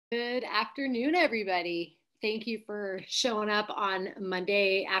Good afternoon, everybody. Thank you for showing up on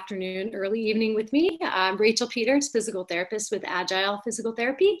Monday afternoon, early evening with me. I'm Rachel Peters, physical therapist with Agile Physical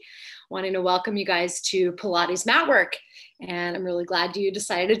Therapy. Wanting to welcome you guys to Pilates mat work. And I'm really glad you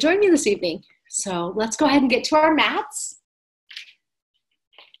decided to join me this evening. So let's go ahead and get to our mats.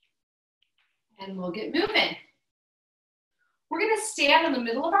 And we'll get moving. We're going to stand in the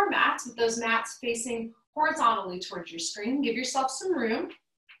middle of our mats with those mats facing horizontally towards your screen. Give yourself some room.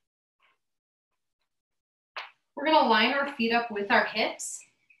 We're going to line our feet up with our hips.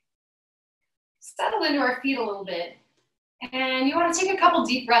 Settle into our feet a little bit. And you want to take a couple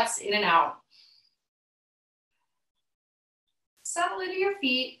deep breaths in and out. Settle into your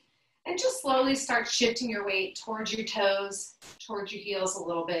feet and just slowly start shifting your weight towards your toes, towards your heels a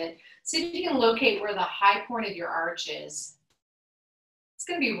little bit. See if you can locate where the high point of your arch is. It's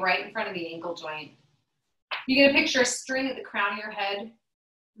going to be right in front of the ankle joint. You're going to picture a string at the crown of your head,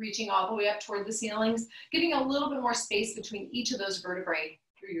 reaching all the way up toward the ceilings, giving a little bit more space between each of those vertebrae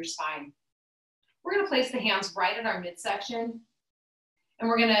through your spine. We're going to place the hands right at our midsection, and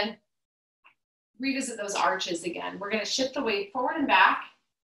we're going to revisit those arches again. We're going to shift the weight forward and back,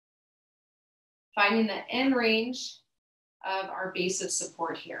 finding the end range of our base of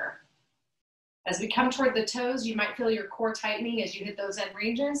support here. As we come toward the toes, you might feel your core tightening as you hit those end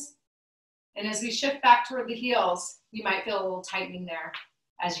ranges. And as we shift back toward the heels, you might feel a little tightening there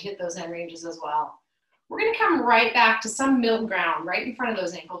as you hit those end ranges as well. We're going to come right back to some middle ground, right in front of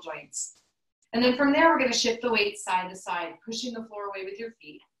those ankle joints. And then from there, we're going to shift the weight side to side, pushing the floor away with your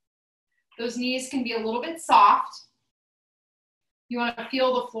feet. Those knees can be a little bit soft. You want to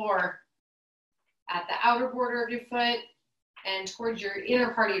feel the floor at the outer border of your foot and towards your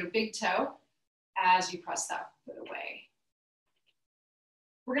inner part of your big toe as you press that foot away.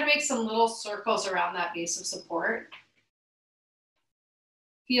 We're going to make some little circles around that base of support.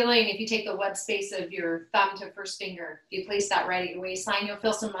 Feeling, if you take the web space of your thumb to first finger, if you place that right at your waistline, you'll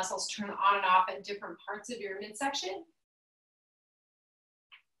feel some muscles turn on and off at different parts of your midsection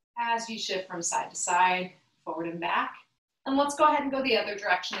as you shift from side to side, forward and back. And let's go ahead and go the other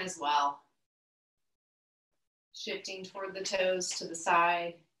direction as well. Shifting toward the toes to the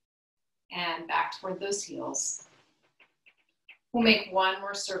side and back toward those heels. We'll make one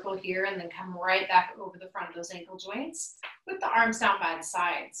more circle here and then come right back over the front of those ankle joints with the arms down by the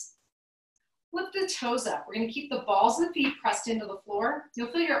sides. Lift the toes up. We're going to keep the balls of the feet pressed into the floor.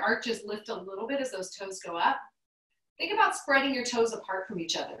 You'll feel your arches lift a little bit as those toes go up. Think about spreading your toes apart from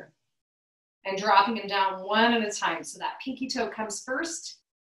each other and dropping them down one at a time. So that pinky toe comes first,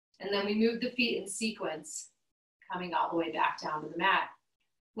 and then we move the feet in sequence, coming all the way back down to the mat.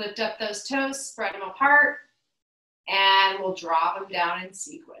 Lift up those toes, spread them apart, and we'll draw them down in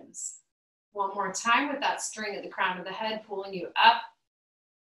sequence. One more time with that string at the crown of the head, pulling you up.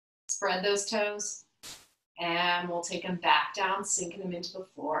 Spread those toes, and we'll take them back down, sinking them into the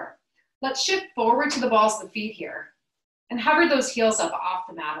floor. Let's shift forward to the balls of the feet here and hover those heels up off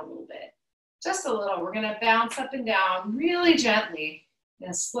the mat a little bit. Just a little. We're going to bounce up and down really gently in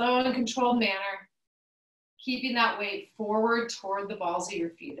a slow and controlled manner, keeping that weight forward toward the balls of your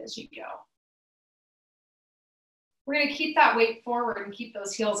feet as you go. We're going to keep that weight forward and keep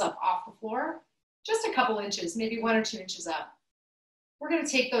those heels up off the floor, just a couple inches, maybe 1 or 2 inches up. We're going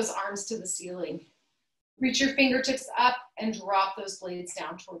to take those arms to the ceiling. Reach your fingertips up and drop those blades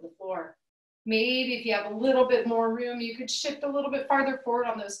down toward the floor. Maybe if you have a little bit more room, you could shift a little bit farther forward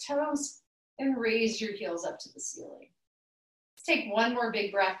on those toes and raise your heels up to the ceiling. Let's take one more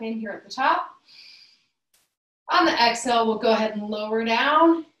big breath in here at the top. On the exhale, we'll go ahead and lower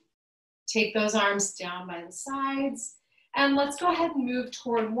down. Take those arms down by the sides. And let's go ahead and move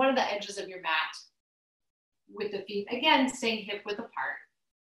toward one of the edges of your mat with the feet, again, staying hip width apart.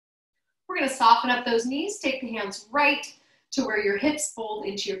 We're going to soften up those knees. Take the hands right to where your hips fold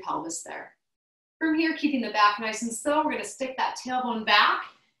into your pelvis there. From here, keeping the back nice and still, we're going to stick that tailbone back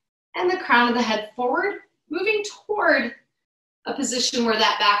and the crown of the head forward, moving toward a position where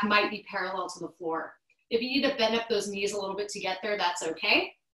that back might be parallel to the floor. If you need to bend up those knees a little bit to get there, that's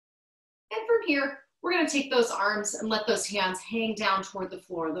okay. And from here, we're going to take those arms and let those hands hang down toward the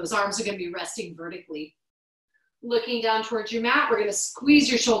floor. Those arms are going to be resting vertically. Looking down towards your mat, we're going to squeeze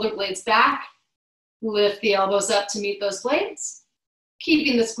your shoulder blades back. Lift the elbows up to meet those blades.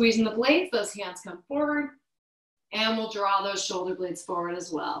 Keeping the squeeze in the blades, those hands come forward. And we'll draw those shoulder blades forward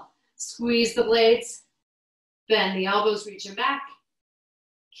as well. Squeeze the blades. Bend the elbows, reach them back.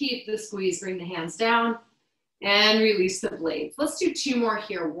 Keep the squeeze, bring the hands down. And release the blades. Let's do 2 more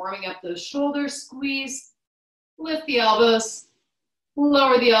here. Warming up those shoulders, squeeze, lift the elbows,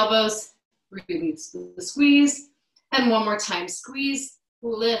 lower the elbows, release the squeeze, and one more time, squeeze,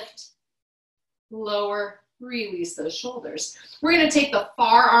 lift, lower, release those shoulders. We're gonna take the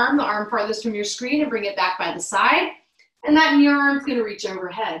far arm, the arm farthest from your screen, and bring it back by the side. And that near arm's gonna reach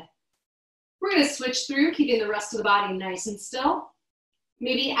overhead. We're gonna switch through, keeping the rest of the body nice and still.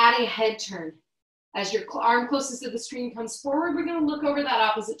 Maybe adding a head turn. As your arm closest to the screen comes forward, we're gonna look over that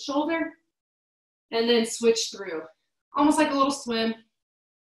opposite shoulder and then switch through. Almost like a little swim.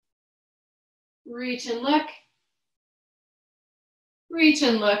 Reach and look. Reach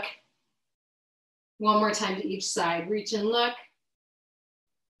and look. One more time to each side. Reach and look.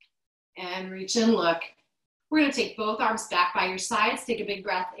 And reach and look. We're gonna take both arms back by your sides. Take a big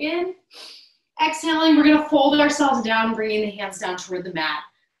breath in. Exhaling, we're gonna fold ourselves down, bringing the hands down toward the mat.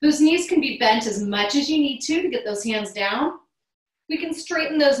 Those knees can be bent as much as you need to get those hands down. We can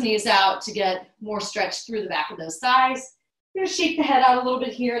straighten those knees out to get more stretch through the back of those thighs. We're gonna shake the head out a little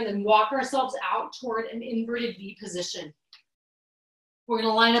bit here and then walk ourselves out toward an inverted V position. We're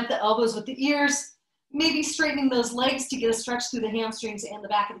gonna line up the elbows with the ears, maybe straightening those legs to get a stretch through the hamstrings and the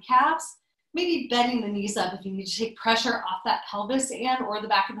back of the calves. Maybe bending the knees up if you need to take pressure off that pelvis and or the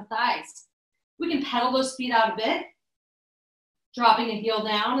back of the thighs. We can pedal those feet out a bit, dropping a heel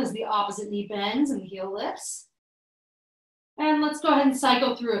down as the opposite knee bends and the heel lifts. And let's go ahead and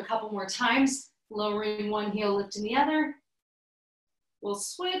cycle through a couple more times, lowering one heel, lifting the other. We'll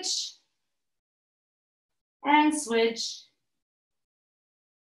switch, and switch,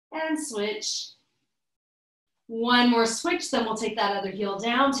 and switch. One more switch, then we'll take that other heel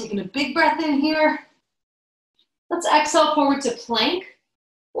down, taking a big breath in here. Let's exhale forward to plank,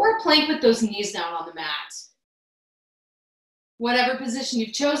 or plank with those knees down on the mat. Whatever position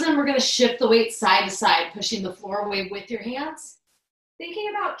you've chosen, we're gonna shift the weight side to side, pushing the floor away with your hands. Thinking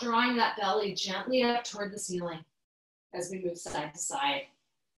about drawing that belly gently up toward the ceiling as we move side to side.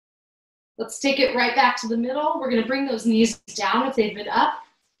 Let's take it right back to the middle. We're gonna bring those knees down if they've been up.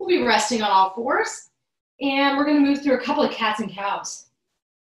 We'll be resting on all fours. And we're gonna move through a couple of cats and cows.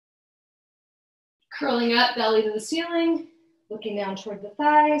 Curling up, belly to the ceiling, looking down toward the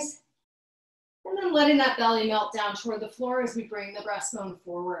thighs, and then letting that belly melt down toward the floor as we bring the breastbone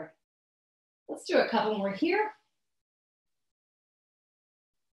forward. Let's do a couple more here.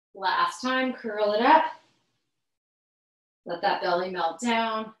 Last time, curl it up. Let that belly melt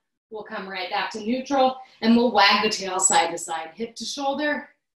down. We'll come right back to neutral, and we'll wag the tail side to side, hip to shoulder,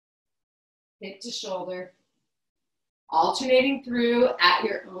 hip to shoulder, alternating through at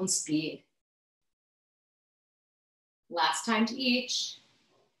your own speed. Last time to each.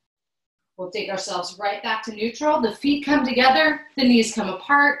 We'll take ourselves right back to neutral. The feet come together, the knees come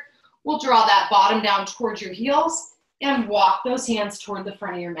apart. We'll draw that bottom down towards your heels and walk those hands toward the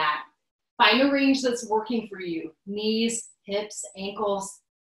front of your mat. Find a range that's working for you. Knees, hips, ankles,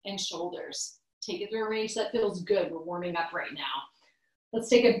 and shoulders. Take it through a range that feels good. We're warming up right now. Let's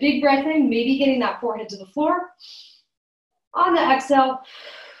take a big breath in, maybe getting that forehead to the floor. On the exhale,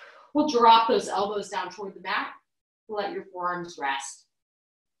 we'll drop those elbows down toward the mat. Let your forearms rest.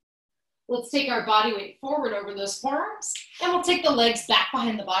 Let's take our body weight forward over those forearms, and we'll take the legs back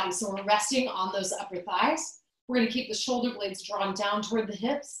behind the body. So we're resting on those upper thighs. We're gonna keep the shoulder blades drawn down toward the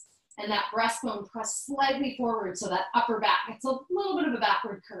hips, and that breastbone pressed slightly forward so that upper back gets a little bit of a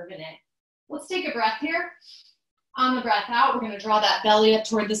backward curve in it. Let's take a breath here. On the breath out, we're gonna draw that belly up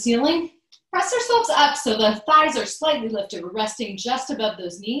toward the ceiling. Press ourselves up so the thighs are slightly lifted. We're resting just above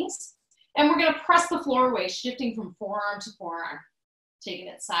those knees. And we're gonna press the floor away, shifting from forearm to forearm, taking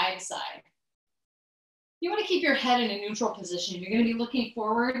it side to side. You wanna keep your head in a neutral position. You're gonna be looking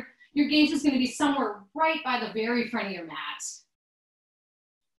forward. Your gaze is gonna be somewhere right by the very front of your mat.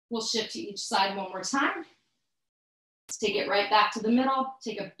 We'll shift to each side one more time. Let's take it right back to the middle.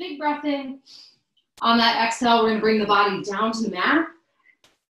 Take a big breath in. On that exhale, we're gonna bring the body down to the mat,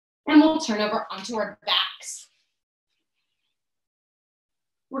 and we'll turn over onto our backs.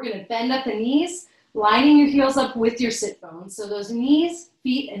 We're gonna bend at the knees, lining your heels up with your sit bones. So those knees,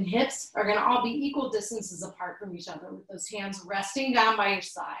 feet, and hips are gonna all be equal distances apart from each other with those hands resting down by your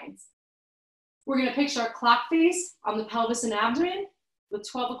sides. We're gonna picture our clock face on the pelvis and abdomen with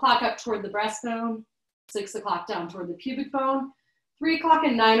 12 o'clock up toward the breastbone, 6 o'clock down toward the pubic bone, 3 o'clock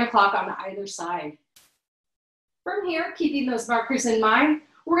and 9 o'clock on either side. From here, keeping those markers in mind,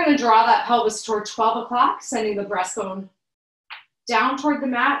 we're gonna draw that pelvis toward 12 o'clock, sending the breastbone down toward the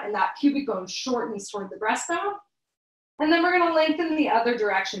mat, and that pubic bone shortens toward the breastbone. And then we're gonna lengthen the other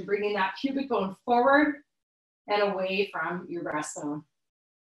direction, bringing that pubic bone forward and away from your breastbone.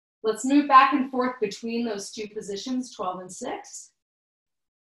 Let's move back and forth between those two positions, 12 and 6.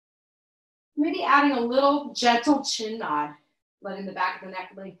 Maybe adding a little gentle chin nod, letting the back of the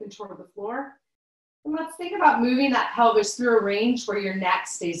neck lengthen toward the floor. And let's think about moving that pelvis through a range where your neck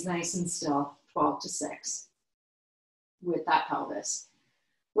stays nice and still, 12 to 6 with that pelvis.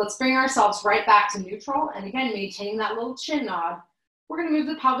 Let's bring ourselves right back to neutral. And again, maintaining that little chin nod. We're going to move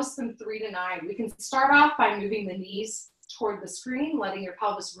the pelvis from 3 to 9. We can start off by moving the knees toward the screen, letting your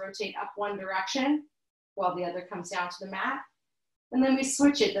pelvis rotate up one direction while the other comes down to the mat. And then we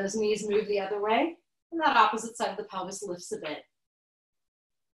switch it. Those knees move the other way, and that opposite side of the pelvis lifts a bit.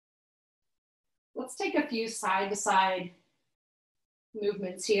 Let's take a few side-to-side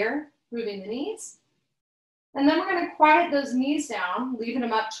movements here, moving the knees. And then we're going to quiet those knees down, leaving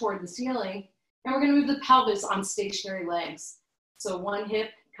them up toward the ceiling. And we're going to move the pelvis on stationary legs. So one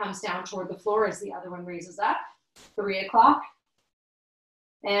hip comes down toward the floor as the other one raises up. 3 o'clock.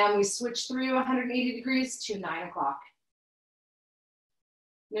 And we switch through 180 degrees to 9 o'clock.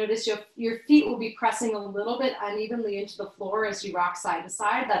 Notice your feet will be pressing a little bit unevenly into the floor as you rock side to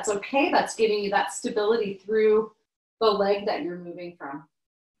side. That's okay. That's giving you that stability through the leg that you're moving from.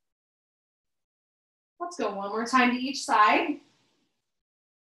 Let's go one more time to each side.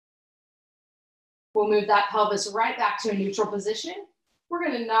 We'll move that pelvis right back to a neutral position. We're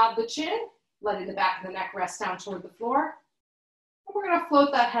going to nod the chin, letting the back of the neck rest down toward the floor. And we're going to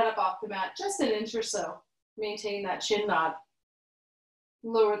float that head up off the mat just an inch or so, maintaining that chin nod.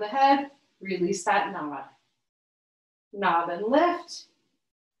 Lower the head, release that nod. Nod and lift,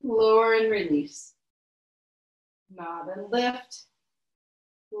 lower and release. Nod and lift,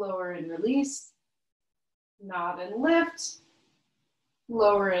 lower and release. Nod and lift,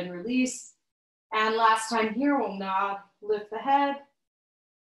 lower and release. And last time here, we'll nod, lift the head,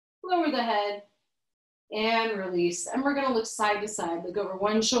 lower the head, and release. And we're gonna look side to side. Look over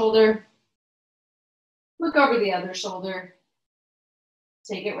one shoulder, look over the other shoulder.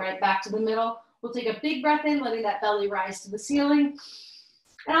 Take it right back to the middle. We'll take a big breath in, letting that belly rise to the ceiling.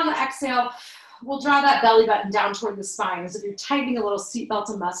 And on the exhale, we'll draw that belly button down toward the spine as if you're tightening a little seatbelt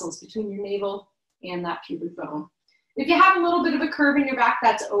of muscles between your navel and that pubic bone. If you have a little bit of a curve in your back,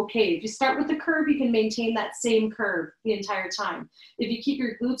 that's okay. If you start with the curve, you can maintain that same curve the entire time. If you keep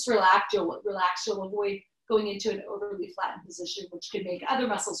your glutes relaxed, you'll avoid going into an overly flattened position, which could make other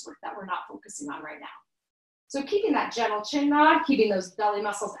muscles work that we're not focusing on right now. So keeping that gentle chin nod, keeping those belly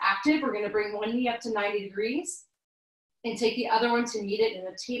muscles active, we're going to bring one knee up to 90 degrees and take the other one to meet it in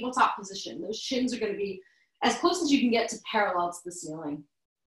a tabletop position. Those shins are going to be as close as you can get to parallel to the ceiling.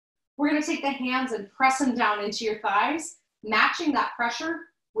 We're going to take the hands and press them down into your thighs, matching that pressure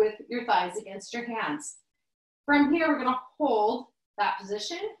with your thighs against your hands. From here, we're going to hold that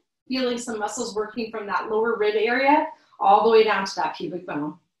position, feeling some muscles working from that lower rib area all the way down to that pubic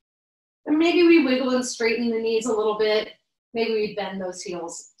bone. And maybe we wiggle and straighten the knees a little bit. Maybe we bend those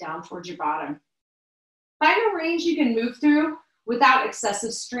heels down towards your bottom. Find a range you can move through without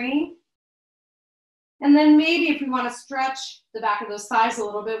excessive strain. And then maybe if we want to stretch the back of those thighs a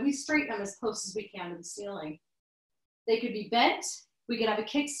little bit, we straighten them as close as we can to the ceiling. They could be bent. We could have a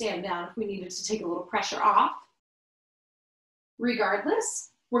kickstand down if we needed to take a little pressure off.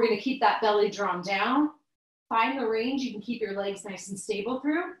 Regardless, we're going to keep that belly drawn down. Find the range you can keep your legs nice and stable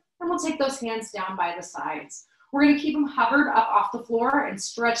through. And we'll take those hands down by the sides. We're going to keep them hovered up off the floor and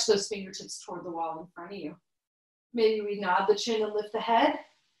stretch those fingertips toward the wall in front of you. Maybe we nod the chin and lift the head.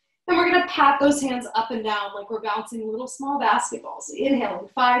 And we're going to pat those hands up and down like we're bouncing little small basketballs. Inhaling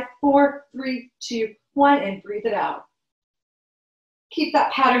 5, 4, 3, 2, 1, and breathe it out. Keep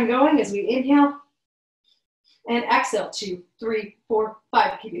that pattern going as we inhale. And exhale, 2, 3, 4,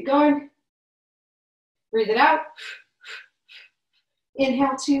 5. Keep it going. Breathe it out.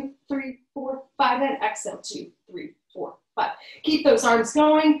 Inhale, 2, 3, 4, 5, and exhale, 2, 3, 4, 5. Keep those arms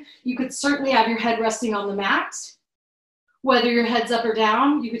going. You could certainly have your head resting on the mat. Whether your head's up or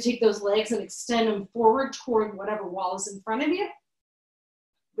down, you could take those legs and extend them forward toward whatever wall is in front of you.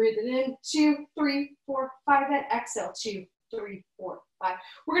 Breathe it in, 2, 3, 4, 5, and exhale, 2, 3, 4, 5.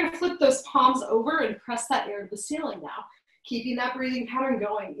 We're going to flip those palms over and press that air to the ceiling now. Keeping that breathing pattern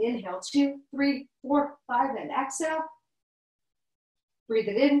going. Inhale, 2, 3, 4, 5, and exhale. Breathe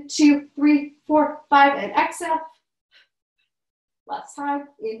it in, 2, 3, 4, 5, and exhale. Last time,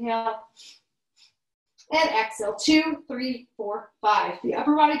 inhale. And exhale, 2, 3, 4, 5. The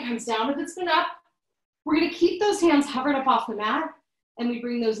upper body comes down if it's been up. We're going to keep those hands hovered up off the mat, and we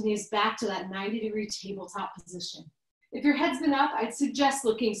bring those knees back to that 90-degree tabletop position. If your head's been up, I'd suggest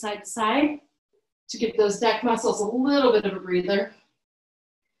looking side to side to give those neck muscles a little bit of a breather.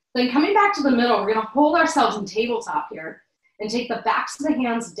 Then coming back to the middle, we're going to hold ourselves in tabletop here and take the backs of the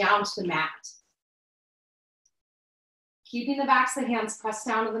hands down to the mat. Keeping the backs of the hands pressed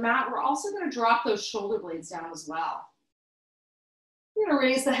down to the mat, we're also going to drop those shoulder blades down as well. You're gonna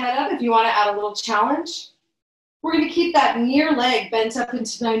raise the head up if you wanna add a little challenge. We're gonna keep that near leg bent up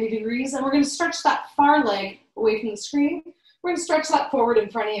into 90 degrees, and we're gonna stretch that far leg away from the screen. We're gonna stretch that forward in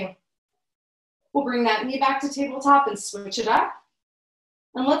front of you. We'll bring that knee back to tabletop and switch it up.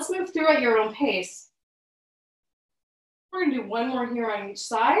 And let's move through at your own pace. We're gonna do one more here on each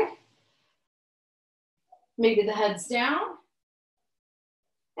side. Maybe the head's down.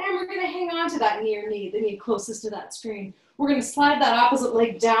 And we're gonna hang on to that near knee, the knee closest to that screen. We're gonna slide that opposite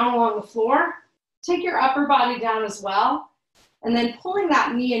leg down along the floor. Take your upper body down as well. And then pulling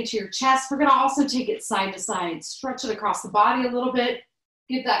that knee into your chest, we're gonna also take it side to side. Stretch it across the body a little bit.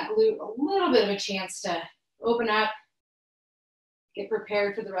 Give that glute a little bit of a chance to open up. Get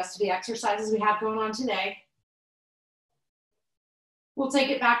prepared for the rest of the exercises we have going on today. We'll take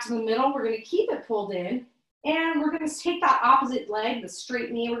it back to the middle. We're gonna keep it pulled in. And we're gonna take that opposite leg, the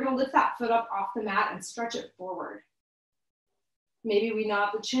straight knee. We're gonna lift that foot up off the mat and stretch it forward. Maybe we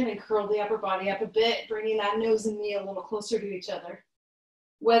nod the chin and curl the upper body up a bit, bringing that nose and knee a little closer to each other.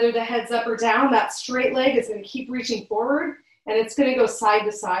 Whether the head's up or down, that straight leg is gonna keep reaching forward, and it's gonna go side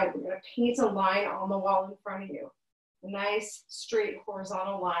to side. We're gonna paint a line on the wall in front of you. A nice, straight,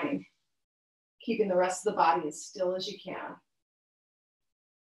 horizontal line, keeping the rest of the body as still as you can.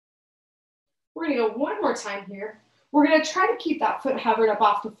 We're gonna go one more time here. We're gonna try to keep that foot hovered up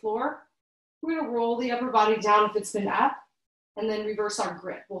off the floor. We're gonna roll the upper body down if it's been up, and then reverse our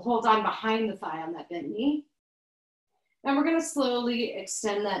grip. We'll hold on behind the thigh on that bent knee. And we're gonna slowly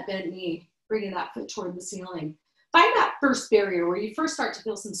extend that bent knee, bringing that foot toward the ceiling. Find that first barrier where you first start to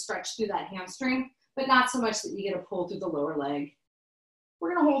feel some stretch through that hamstring, but not so much that you get a pull through the lower leg.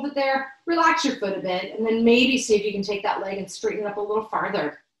 We're gonna hold it there, relax your foot a bit, and then maybe see if you can take that leg and straighten it up a little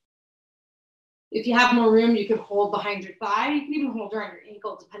farther. If you have more room, you could hold behind your thigh. You can even hold around your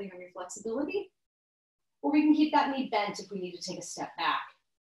ankle, depending on your flexibility. Or we can keep that knee bent if we need to take a step back.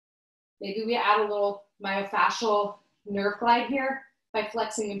 Maybe we add a little myofascial nerve glide here by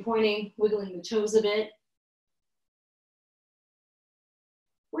flexing and pointing, wiggling the toes a bit.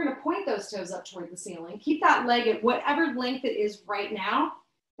 We're gonna point those toes up toward the ceiling. Keep that leg at whatever length it is right now,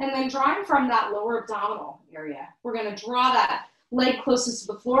 and then drawing from that lower abdominal area. We're gonna draw that leg closest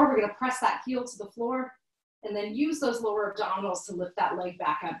to the floor. We're gonna press that heel to the floor, and then use those lower abdominals to lift that leg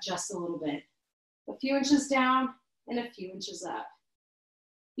back up just a little bit. A few inches down and a few inches up.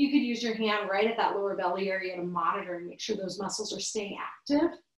 You could use your hand right at that lower belly area to monitor and make sure those muscles are staying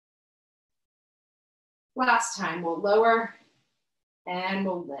active. Last time, we'll lower and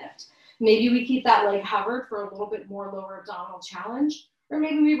we'll lift. Maybe we keep that leg hovered for a little bit more lower abdominal challenge, or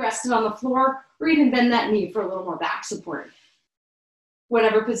maybe we rest it on the floor, or even bend that knee for a little more back support.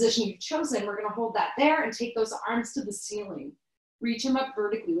 Whatever position you've chosen, we're gonna hold that there and take those arms to the ceiling. Reach them up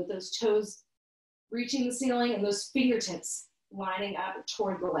vertically with those toes reaching the ceiling and those fingertips lining up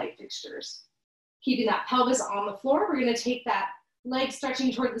toward the light fixtures. Keeping that pelvis on the floor, we're gonna take that leg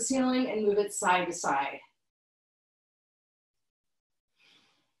stretching toward the ceiling and move it side to side.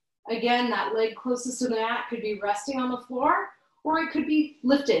 Again, that leg closest to the mat could be resting on the floor, or it could be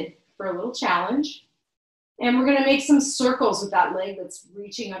lifted for a little challenge. And we're gonna make some circles with that leg that's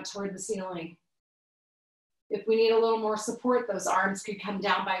reaching up toward the ceiling. If we need a little more support, those arms could come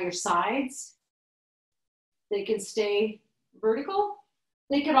down by your sides. They can stay vertical.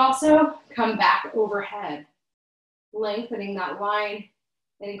 They could also come back overhead, lengthening that line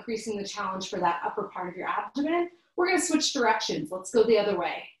and increasing the challenge for that upper part of your abdomen. We're gonna switch directions. Let's go the other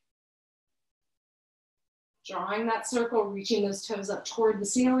way. Drawing that circle, reaching those toes up toward the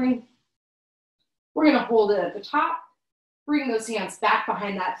ceiling. We're gonna hold it at the top. Bring those hands back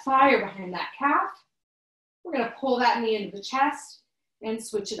behind that thigh or behind that calf. We're gonna pull that knee into the chest and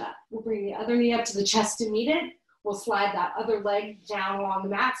switch it up. We'll bring the other knee up to the chest to meet it. We'll slide that other leg down along the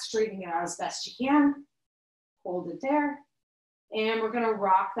mat, straightening it out as best you can. Hold it there. And we're gonna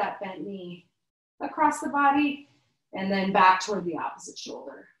rock that bent knee across the body and then back toward the opposite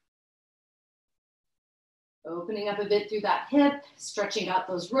shoulder. Opening up a bit through that hip, stretching out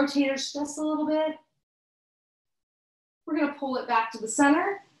those rotators just a little bit. We're gonna pull it back to the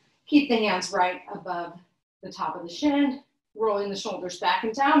center. Keep the hands right above the top of the shin, rolling the shoulders back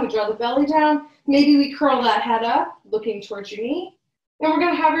and down. We draw the belly down. Maybe we curl that head up, looking towards your knee. And we're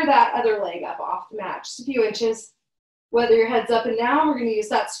gonna hover that other leg up off the mat, just a few inches. Whether your head's up and down, we're gonna use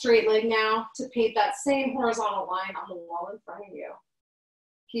that straight leg now to paint that same horizontal line on the wall in front of you.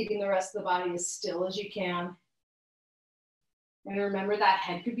 Keeping the rest of the body as still as you can. And remember that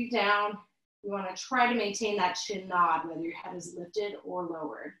head could be down. You wanna try to maintain that chin nod, whether your head is lifted or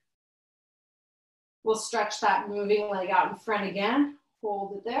lowered. We'll stretch that moving leg out in front again.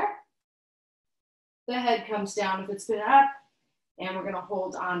 Hold it there. The head comes down if it's been up. And we're gonna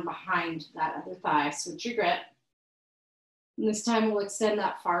hold on behind that other thigh. Switch your grip. And this time we'll extend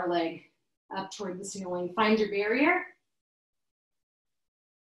that far leg up toward the ceiling. Find your barrier.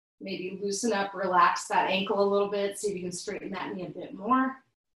 Maybe loosen up, relax that ankle a little bit. See if you can straighten that knee a bit more.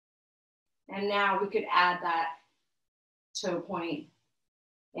 And now we could add that toe point,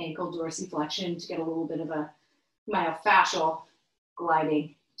 ankle dorsiflexion to get a little bit of a myofascial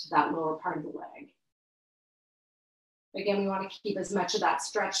gliding to that lower part of the leg. Again, we want to keep as much of that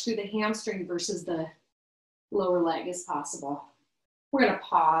stretch through the hamstring versus the lower leg as possible. We're going to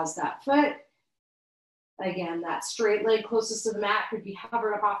pause that foot. Again, that straight leg closest to the mat could be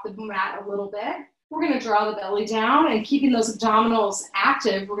hovered up off the mat a little bit. We're going to draw the belly down, and keeping those abdominals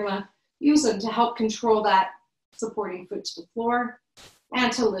active, we're going to use them to help control that supporting foot to the floor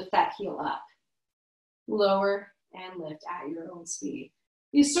and to lift that heel up. Lower and lift at your own speed.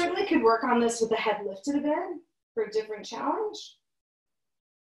 You certainly could work on this with the head lifted a bit for a different challenge.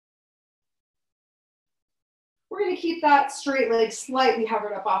 We're going to keep that straight leg slightly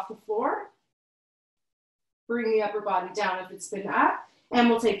hovered up off the floor. Bring the upper body down if it's been up, and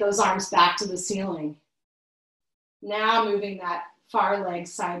we'll take those arms back to the ceiling. Now moving that far leg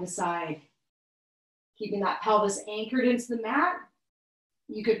side to side. Keeping that pelvis anchored into the mat.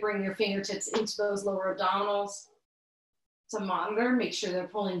 You could bring your fingertips into those lower abdominals to monitor. Make sure they're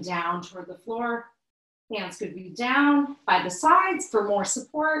pulling down toward the floor. Hands could be down by the sides for more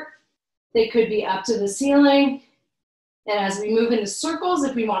support. They could be up to the ceiling. And as we move into circles,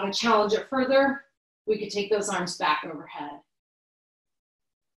 if we want to challenge it further, we could take those arms back overhead.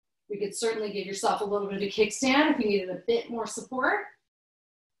 We could certainly give yourself a little bit of a kickstand if you needed a bit more support.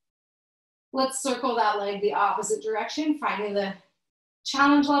 Let's circle that leg the opposite direction, finding the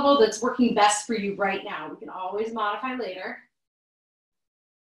challenge level that's working best for you right now. We can always modify later.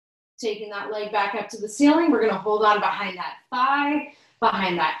 Taking that leg back up to the ceiling, we're going to hold on behind that thigh,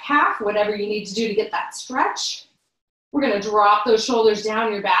 behind that calf, whatever you need to do to get that stretch. We're going to drop those shoulders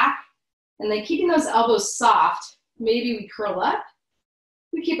down your back, and then keeping those elbows soft, maybe we curl up.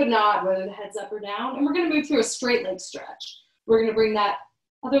 We keep a nod, whether the head's up or down, and we're going to move through a straight leg stretch. We're going to bring that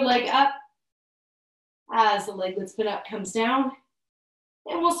other leg up as the leg that's been up comes down,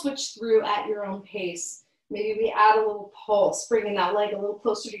 and we'll switch through at your own pace. Maybe we add a little pulse, bringing that leg a little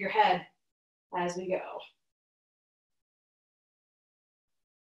closer to your head as we go.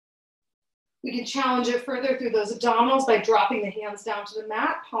 We can challenge it further through those abdominals by dropping the hands down to the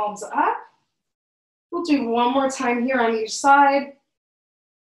mat, palms up. We'll do one more time here on each side.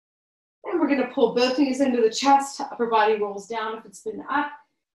 And we're going to pull both knees into the chest, upper body rolls down if it's been up,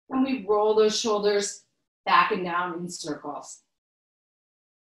 and we roll those shoulders back and down in circles.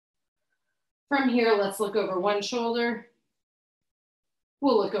 From here, let's look over one shoulder.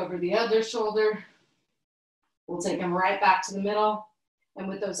 We'll look over the other shoulder. We'll take them right back to the middle. And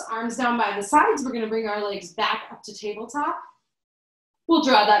with those arms down by the sides, we're going to bring our legs back up to tabletop. We'll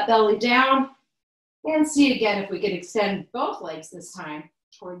draw that belly down and see again if we can extend both legs this time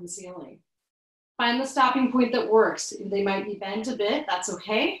toward the ceiling. Find the stopping point that works. They might be bent a bit, that's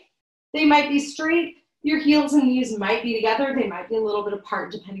okay. They might be straight. Your heels and knees might be together. They might be a little bit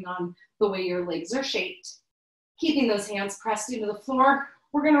apart depending on the way your legs are shaped. Keeping those hands pressed into the floor,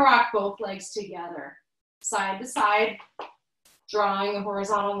 we're going to rock both legs together, side to side, drawing a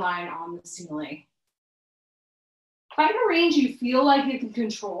horizontal line on the ceiling. Find a range you feel like you can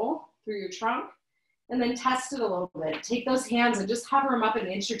control through your trunk, and then test it a little bit. Take those hands and just hover them up an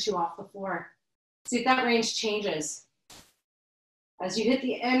inch or two off the floor. See if that range changes. As you hit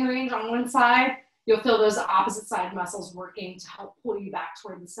the end range on one side, you'll feel those opposite side muscles working to help pull you back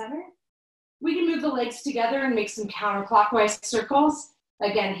toward the center. We can move the legs together and make some counterclockwise circles.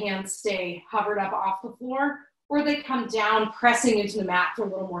 Again, hands stay hovered up off the floor, or they come down, pressing into the mat for a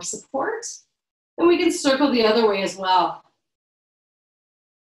little more support. And we can circle the other way as well.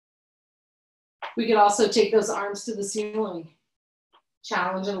 We could also take those arms to the ceiling.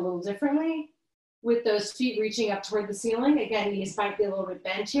 Challenge it a little differently. With those feet reaching up toward the ceiling, again, knees might be a little bit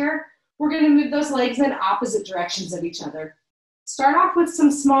bent here. We're going to move those legs in opposite directions of each other. Start off with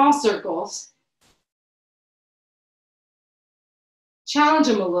some small circles. Challenge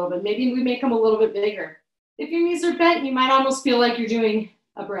them a little bit. Maybe we make them a little bit bigger. If your knees are bent, you might almost feel like you're doing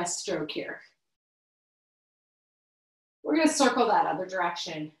a breaststroke here. We're going to circle that other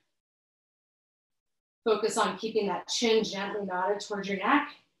direction. Focus on keeping that chin gently nodded towards your neck,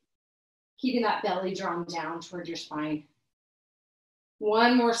 keeping that belly drawn down toward your spine.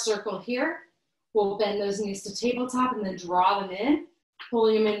 One more circle here. We'll bend those knees to tabletop and then draw them in,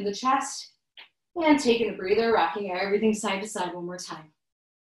 pulling them into the chest, and taking a breather, rocking everything side to side one more time.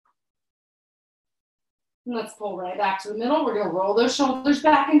 And let's pull right back to the middle. We're gonna roll those shoulders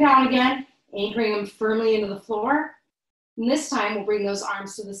back and down again, anchoring them firmly into the floor. And this time we'll bring those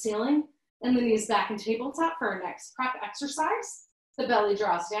arms to the ceiling and the knees back in tabletop for our next prep exercise. The belly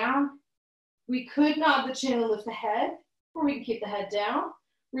draws down. We could nod the chin and lift the head, or we can keep the head down.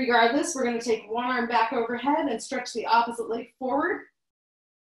 Regardless, we're gonna take one arm back overhead and stretch the opposite leg forward,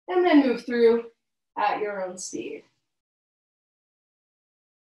 and then move through at your own speed.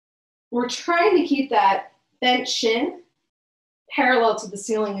 We're trying to keep that bent shin parallel to the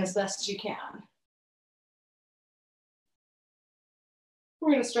ceiling as best you can.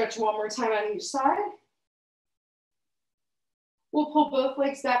 We're gonna stretch one more time on each side. We'll pull both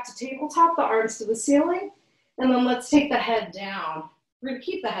legs back to tabletop, the arms to the ceiling, and then let's take the head down. We're gonna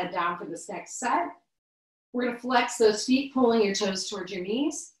keep the head down for this next set. We're gonna flex those feet, pulling your toes towards your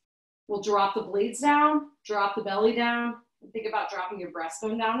knees. We'll drop the blades down, drop the belly down, and think about dropping your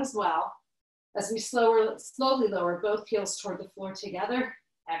breastbone down as well. As we slowly lower both heels toward the floor together,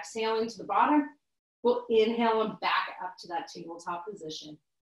 exhaling to the bottom, we'll inhale and back up to that tabletop position.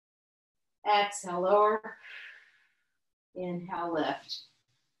 Exhale, lower. Inhale, lift.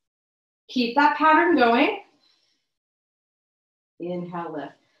 Keep that pattern going. Inhale,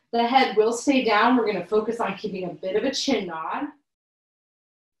 lift. The head will stay down. We're gonna focus on keeping a bit of a chin nod.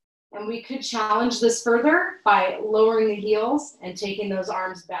 And we could challenge this further by lowering the heels and taking those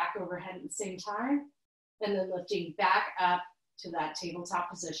arms back overhead at the same time, and then lifting back up to that tabletop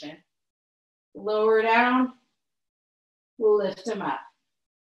position. Lower down, lift them up.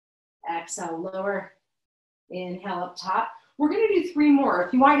 Exhale, lower, inhale up top. We're gonna do 3 more.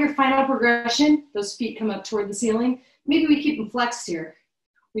 If you want your final progression, those feet come up toward the ceiling. Maybe we keep them flexed here.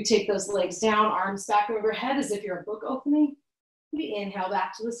 We take those legs down, arms back overhead as if you're a book opening. We inhale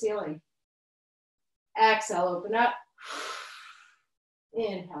back to the ceiling. Exhale, open up.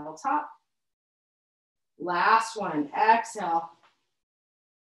 Inhale, top. Last one, exhale.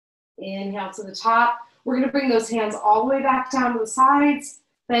 Inhale to the top. We're gonna bring those hands all the way back down to the sides.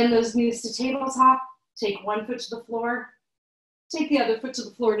 Bend those knees to tabletop. Take one foot to the floor. Take the other foot to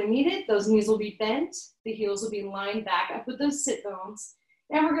the floor to meet it. Those knees will be bent. The heels will be lined back up with those sit bones.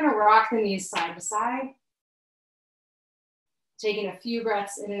 And we're gonna rock the knees side to side. Taking a few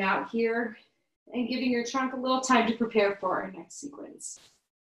breaths in and out here and giving your trunk a little time to prepare for our next sequence.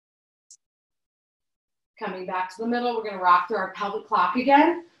 Coming back to the middle, we're gonna rock through our pelvic clock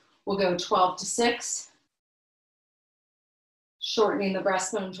again. We'll go 12 to 6. Shortening the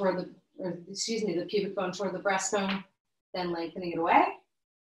breastbone toward the pubic bone toward the breastbone, then lengthening it away.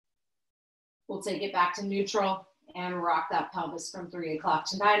 We'll take it back to neutral and rock that pelvis from 3 o'clock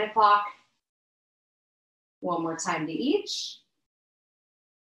to 9 o'clock. One more time to each.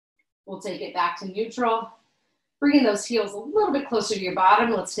 We'll take it back to neutral, bringing those heels a little bit closer to your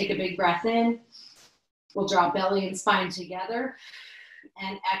bottom. Let's take a big breath in. We'll draw belly and spine together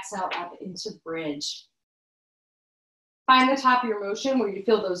and exhale up into bridge. Find the top of your motion where you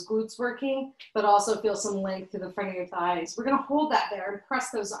feel those glutes working, but also feel some length through the front of your thighs. We're gonna hold that there and press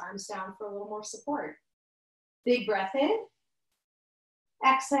those arms down for a little more support. Big breath in,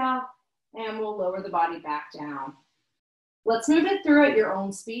 exhale, and we'll lower the body back down. Let's move it through at your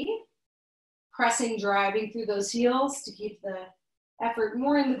own speed. Pressing, driving through those heels to keep the effort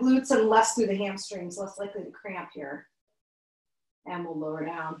more in the glutes and less through the hamstrings, less likely to cramp here. And we'll lower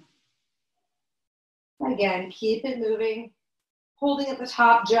down. Again, keep it moving, holding at the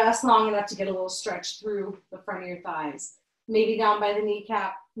top just long enough to get a little stretch through the front of your thighs. Maybe down by the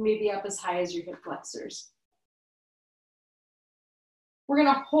kneecap, maybe up as high as your hip flexors. We're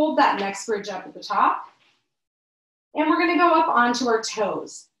gonna hold that next bridge up at the top. And we're gonna go up onto our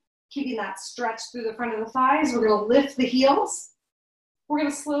toes, keeping that stretch through the front of the thighs. We're gonna lift the heels. We're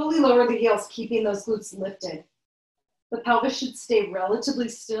gonna slowly lower the heels, keeping those glutes lifted. The pelvis should stay relatively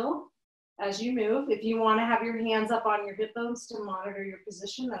still as you move. If you wanna have your hands up on your hip bones to monitor your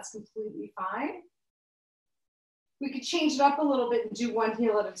position, that's completely fine. We could change it up a little bit and do one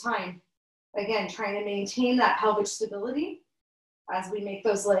heel at a time. Again, trying to maintain that pelvic stability as we make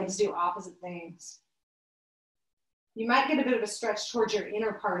those legs do opposite things. You might get a bit of a stretch towards your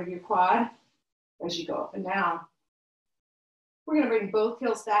inner part of your quad as you go up and down. We're gonna bring both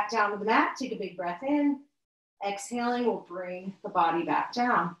heels back down to the mat. Take a big breath in. Exhaling, we'll bring the body back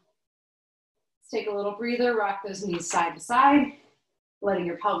down. Let's take a little breather, rock those knees side to side, letting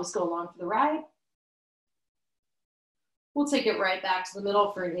your pelvis go along for the ride. We'll take it right back to the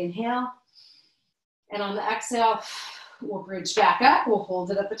middle for an inhale. And on the exhale, we'll bridge back up. We'll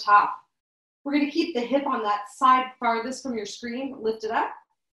hold it at the top. We're gonna keep the hip on that side farthest from your screen, lift it up.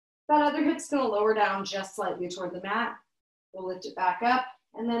 That other hip's gonna lower down just slightly toward the mat. We'll lift it back up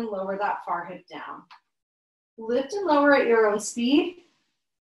and then lower that far hip down. Lift and lower at your own speed,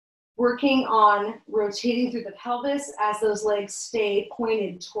 working on rotating through the pelvis as those legs stay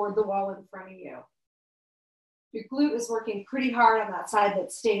pointed toward the wall in front of you. Your glute is working pretty hard on that side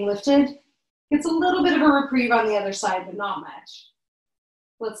that's staying lifted. Gets a little bit of a reprieve on the other side, but not much.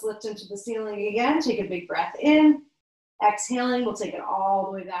 Let's lift into the ceiling again. Take a big breath in. Exhaling, we'll take it all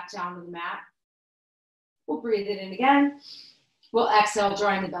the way back down to the mat. We'll breathe it in again. We'll exhale,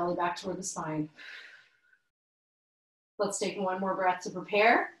 drawing the belly back toward the spine. Let's take one more breath to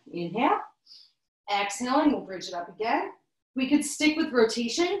prepare. Inhale. Exhaling, we'll bridge it up again. We could stick with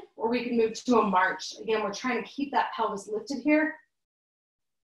rotation, or we can move to a march. Again, we're trying to keep that pelvis lifted here.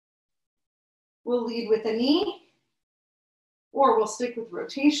 We'll lead with a knee, or we'll stick with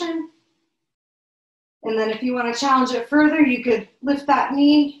rotation. And then if you want to challenge it further, you could lift that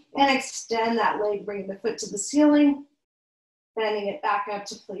knee and extend that leg, bringing the foot to the ceiling, bending it back up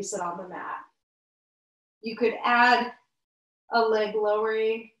to place it on the mat. You could add a leg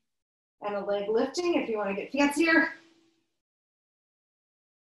lowering and a leg lifting if you want to get fancier.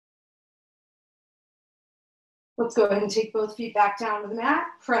 Let's go ahead and take both feet back down to the mat,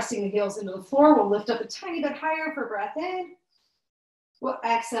 pressing the heels into the floor. We'll lift up a tiny bit higher for breath in. We'll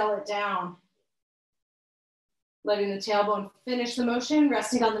exhale it down. Letting the tailbone finish the motion,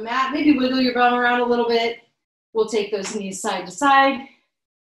 resting on the mat. Maybe wiggle your bum around a little bit. We'll take those knees side to side,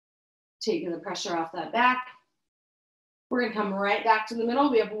 taking the pressure off that back. We're gonna come right back to the middle.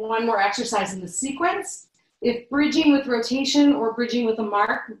 We have one more exercise in the sequence. If bridging with rotation or bridging with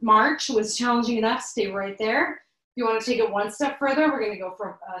a march was challenging enough, stay right there. If you want to take it one step further, we're going to go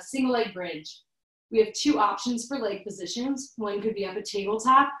for a single leg bridge. We have two options for leg positions. One could be up a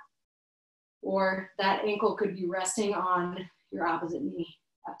tabletop, or that ankle could be resting on your opposite knee,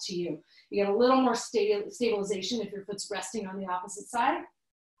 up to you. You get a little more stabilization if your foot's resting on the opposite side.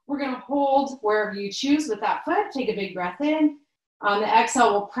 We're going to hold wherever you choose with that foot. Take a big breath in. On the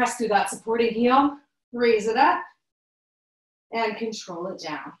exhale, we'll press through that supporting heel, raise it up, and control it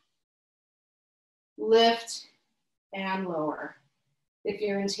down. Lift and lower. If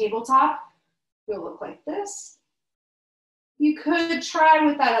you're in tabletop, you'll look like this. You could try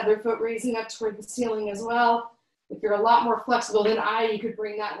with that other foot raising up toward the ceiling as well. If you're a lot more flexible than I, you could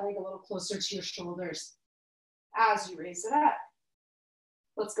bring that leg a little closer to your shoulders as you raise it up.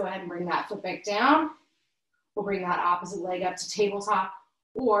 Let's go ahead and bring that foot back down. We'll bring that opposite leg up to tabletop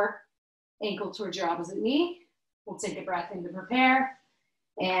or ankle towards your opposite knee. We'll take a breath in to prepare,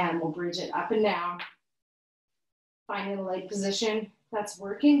 and we'll bridge it up and down. Finding a leg position that's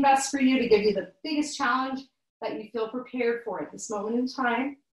working best for you to give you the biggest challenge that you feel prepared for at this moment in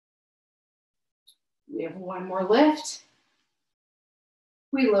time. We have one more lift.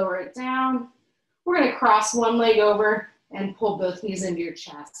 We lower it down. We're going to cross one leg over and pull both knees into your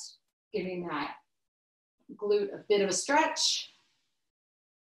chest, giving that glute a bit of a stretch,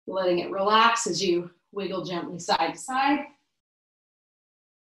 letting it relax as you wiggle gently side to side.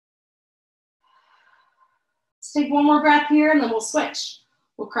 Let's take one more breath here and then we'll switch.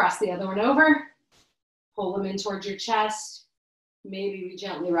 We'll cross the other one over, pull them in towards your chest. Maybe we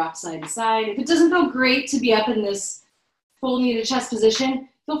gently rock side to side. If it doesn't feel great to be up in this full knee to chest position,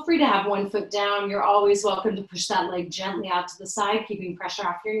 feel free to have one foot down. You're always welcome to push that leg gently out to the side, keeping pressure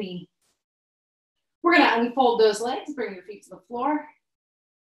off your knee. We're going to unfold those legs, bring your feet to the floor.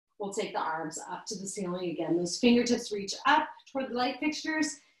 We'll take the arms up to the ceiling again. Those fingertips reach up toward the light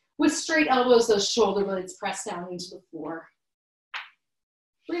fixtures. With straight elbows, those shoulder blades press down into the floor.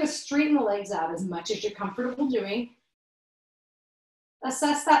 We're going to straighten the legs out as much as you're comfortable doing.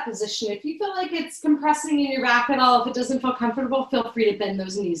 Assess that position. If you feel like it's compressing in your back at all, if it doesn't feel comfortable, feel free to bend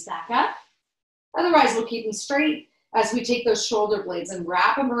those knees back up. Otherwise, we'll keep them straight as we take those shoulder blades and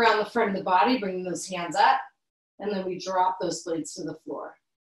wrap them around the front of the body, bringing those hands up, and then we drop those blades to the floor.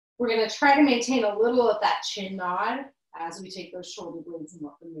 We're going to try to maintain a little of that chin nod as we take those shoulder blades and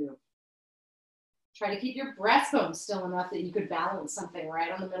let them move. Try to keep your breastbone still enough that you could balance something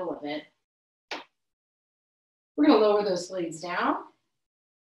right on the middle of it. We're going to lower those blades down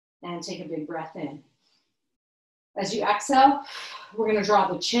and take a big breath in. As you exhale, we're going to draw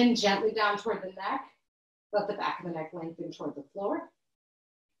the chin gently down toward the neck. Let the back of the neck lengthen toward the floor.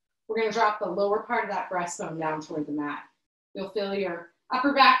 We're going to drop the lower part of that breastbone down toward the mat. You'll feel your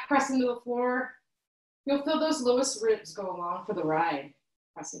upper back press into the floor. You'll feel those lowest ribs go along for the ride,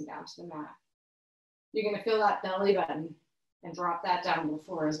 pressing down to the mat. You're going to feel that belly button and drop that down to the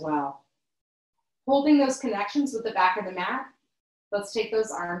floor as well. Holding those connections with the back of the mat, let's take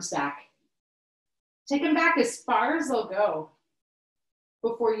those arms back. Take them back as far as they'll go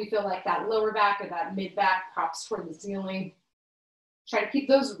before you feel like that lower back or that mid back pops toward the ceiling. Try to keep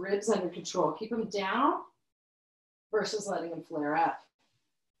those ribs under control. Keep them down versus letting them flare up.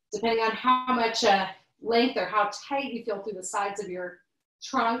 Depending on how much length or how tight you feel through the sides of your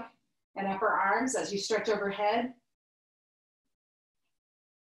trunk and upper arms as you stretch overhead,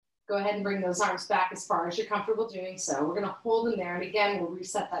 go ahead and bring those arms back as far as you're comfortable doing so. We're gonna hold them there, and again, we'll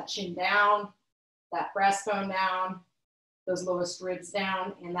reset that chin down, that breastbone down, those lowest ribs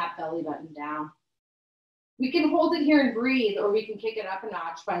down, and that belly button down. We can hold it here and breathe, or we can kick it up a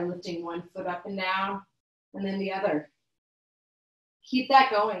notch by lifting one foot up and down, and then the other. Keep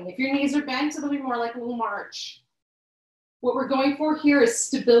that going. If your knees are bent, it'll be more like a little march. What we're going for here is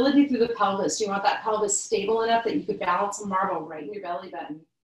stability through the pelvis. You want that pelvis stable enough that you could balance a marble right in your belly button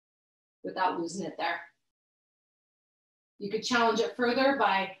without losing it there. You could challenge it further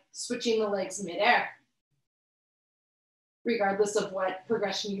by switching the legs midair. Regardless of what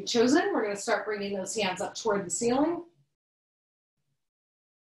progression you've chosen, we're going to start bringing those hands up toward the ceiling.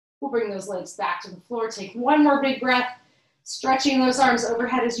 We'll bring those legs back to the floor. Take one more big breath, stretching those arms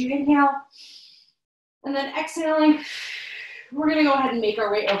overhead as you inhale. And then exhaling, we're going to go ahead and make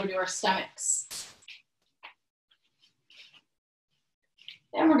our way over to our stomachs.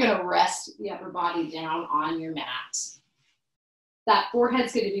 And we're going to rest the upper body down on your mat. That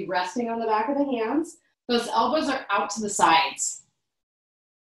forehead's going to be resting on the back of the hands. Those elbows are out to the sides.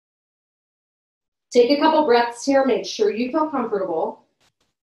 Take a couple breaths here. Make sure you feel comfortable.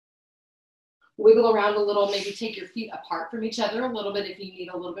 Wiggle around a little. Maybe take your feet apart from each other a little bit if you need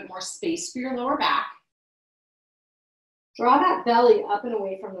a little bit more space for your lower back. Draw that belly up and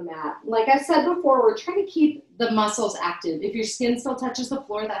away from the mat. Like I said before, we're trying to keep the muscles active. If your skin still touches the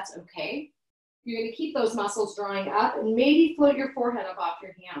floor, that's okay. You're going to keep those muscles drawing up and maybe float your forehead up off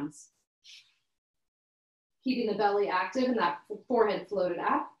your hands. Keeping the belly active and that forehead floated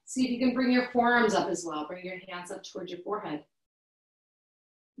up. See if you can bring your forearms up as well. Bring your hands up towards your forehead.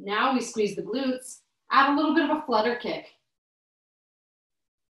 Now we squeeze the glutes. Add a little bit of a flutter kick.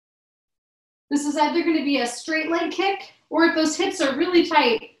 This is either going to be a straight leg kick, or if those hips are really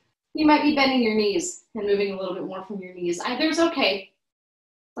tight, you might be bending your knees and moving a little bit more from your knees. Either's okay.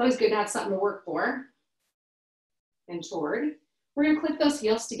 It's always good to have something to work for and toward. We're going to click those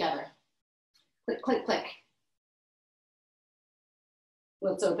heels together. Click, click, click.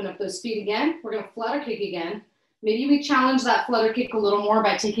 Let's open up those feet again. We're going to flutter kick again. Maybe we challenge that flutter kick a little more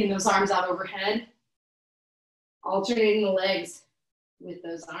by taking those arms out overhead, alternating the legs with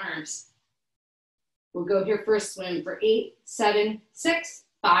those arms. We'll go here for a swim for 8, 7, 6,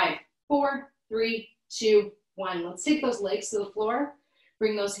 5, 4, 3, 2, 1. Let's take those legs to the floor.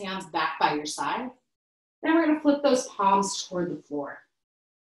 Bring those hands back by your side. Then we're going to flip those palms toward the floor.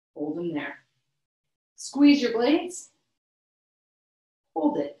 Hold them there. Squeeze your blades.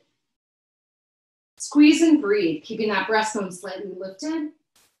 Hold it. Squeeze and breathe, keeping that breastbone slightly lifted,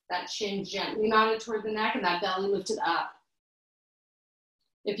 that chin gently mounted toward the neck, and that belly lifted up.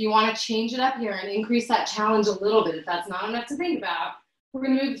 If you want to change it up here and increase that challenge a little bit, if that's not enough to think about, we're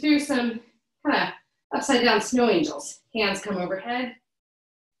going to move through some kind of upside down snow angels. Hands come overhead,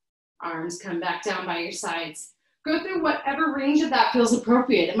 arms come back down by your sides. Go through whatever range of that feels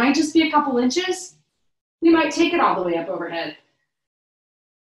appropriate. It might just be a couple inches. You might take it all the way up overhead.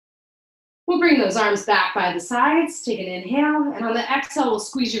 We'll bring those arms back by the sides, take an inhale, and on the exhale, we'll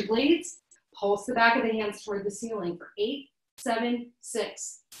squeeze your blades, pulse the back of the hands toward the ceiling for 8, 7,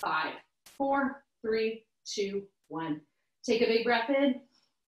 6, 5, 4, 3, 2, 1. Take a big breath in.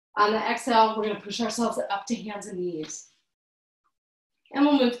 On the exhale, we're going to push ourselves up to hands and knees. And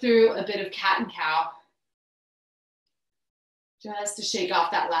we'll move through a bit of cat and cow, just to shake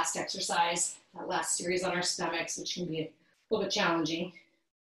off that last exercise, that last series on our stomachs, which can be a little bit challenging.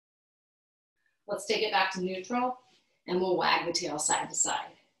 Let's take it back to neutral, and we'll wag the tail side to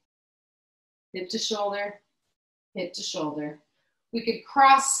side. Hip to shoulder, hip to shoulder. We could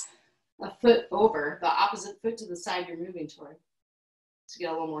cross a foot over, the opposite foot to the side you're moving toward, to get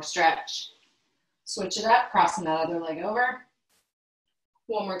a little more stretch. Switch it up, crossing that other leg over.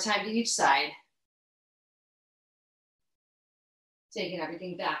 One more time to each side. Taking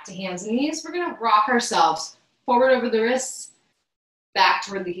everything back to hands and knees. We're going to rock ourselves forward over the wrists, back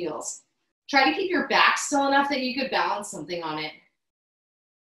toward the heels. Try to keep your back still enough that you could balance something on it.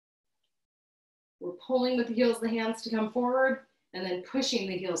 We're pulling with the heels of the hands to come forward, and then pushing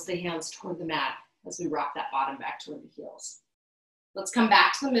the heels of the hands toward the mat as we rock that bottom back toward the heels. Let's come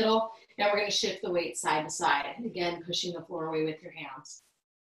back to the middle, and we're going to shift the weight side to side. Again, pushing the floor away with your hands.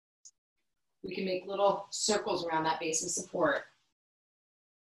 We can make little circles around that base of support.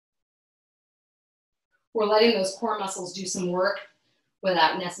 We're letting those core muscles do some work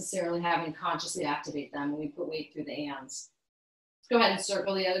without necessarily having to consciously activate them when we put weight through the hands. Let's go ahead and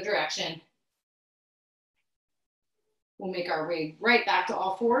circle the other direction. We'll make our way right back to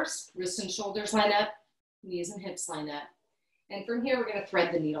all fours. Wrists and shoulders line up, knees and hips line up. And from here, we're going to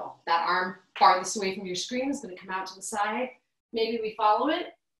thread the needle. That arm farthest away from your screen is going to come out to the side. Maybe we follow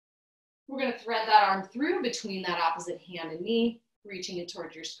it. We're going to thread that arm through between that opposite hand and knee, reaching it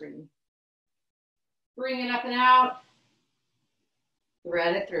towards your screen. Bring it up and out.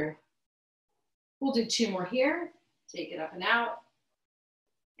 Thread it through. We'll do 2 more here. Take it up and out.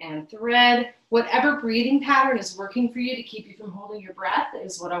 And thread. Whatever breathing pattern is working for you to keep you from holding your breath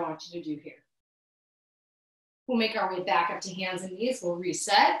is what I want you to do here. We'll make our way back up to hands and knees. We'll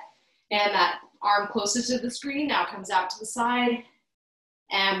reset. And that arm closest to the screen now comes out to the side.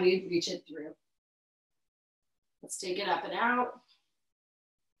 And we reach it through. Let's take it up and out.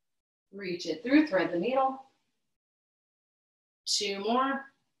 Reach it through, thread the needle. 2 more.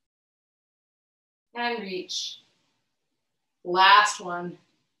 And reach. Last one.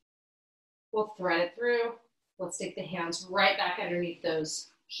 We'll thread it through. Let's take the hands right back underneath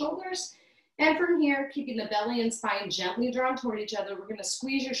those shoulders. And from here, keeping the belly and spine gently drawn toward each other, we're going to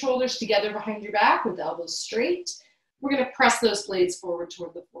squeeze your shoulders together behind your back with the elbows straight. We're going to press those blades forward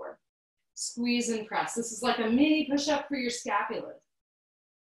toward the floor. Squeeze and press. This is like a mini push-up for your scapula.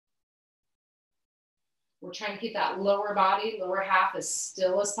 We're trying to keep that lower body, lower half as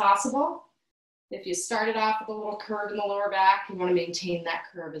still as possible. If you started off with a little curve in the lower back, you want to maintain that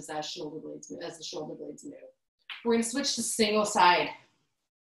curve as the shoulder blades move. We're going to switch to single side.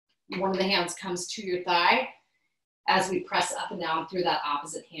 One of the hands comes to your thigh as we press up and down through that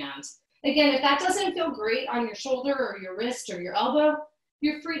opposite hand. Again, if that doesn't feel great on your shoulder or your wrist or your elbow,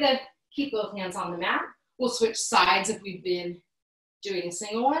 you're free to keep both hands on the mat. We'll switch sides if we've been doing a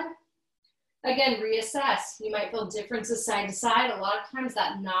single one. Again, reassess. You might feel differences side to side. A lot of times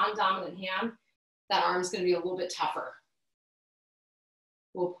that non-dominant hand, that arm's going to be a little bit tougher.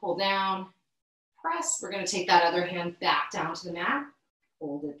 We'll pull down, press. We're going to take that other hand back down to the mat.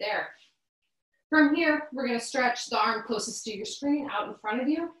 Hold it there. From here, we're going to stretch the arm closest to your screen out in front of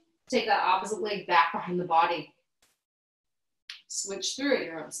you. Take that opposite leg back behind the body. Switch through at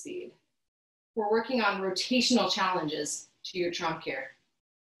your own speed. We're working on rotational challenges to your trunk here.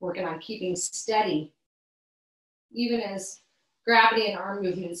 Working on keeping steady, even as gravity and arm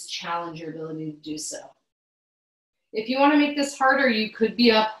movements challenge your ability to do so. If you want to make this harder, you could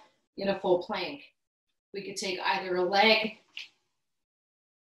be up in a full plank. We could take either a leg,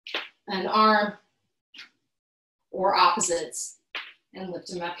 an arm, or opposites and lift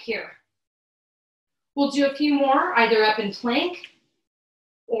them up here. We'll do a few more, either up in plank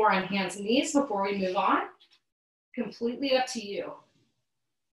or on hands and knees before we move on. Completely up to you.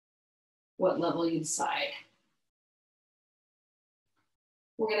 What level you decide.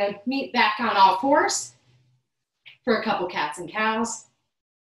 We're going to meet back on all fours for a couple cats and cows.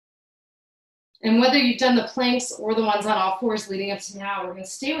 And whether you've done the planks or the ones on all fours leading up to now, we're going to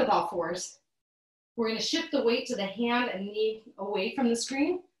stay with all fours. We're going to shift the weight to the hand and knee away from the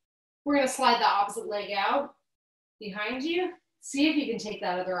screen. We're going to slide the opposite leg out behind you. See if you can take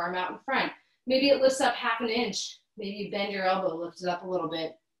that other arm out in front. Maybe it lifts up half an inch. Maybe you bend your elbow, lift it up a little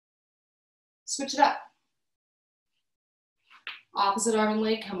bit. Switch it up. Opposite arm and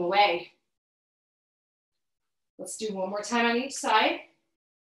leg come away. Let's do one more time on each side.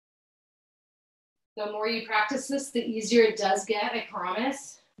 The more you practice this, the easier it does get, I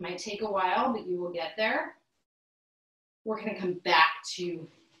promise. It might take a while, but you will get there. We're going to come back to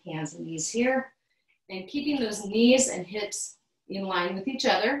hands and knees here. And keeping those knees and hips in line with each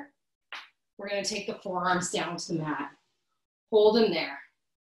other, we're going to take the forearms down to the mat. Hold them there.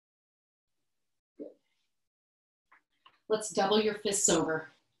 Good. Let's double your fists over.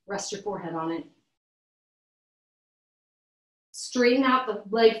 Rest your forehead on it. Straighten out the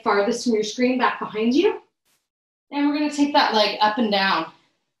leg farthest from your screen back behind you. And we're going to take that leg up and down,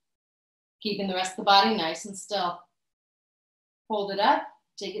 keeping the rest of the body nice and still. Hold it up,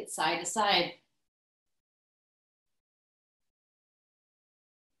 take it side to side.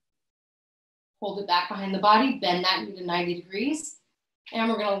 Hold it back behind the body, bend that knee to 90 degrees. And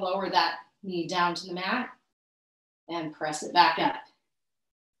we're going to lower that knee down to the mat and press it back up.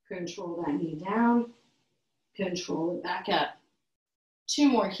 Control that knee down, control it back up. 2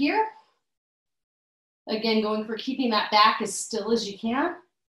 more here. Again, going for keeping that back as still as you can.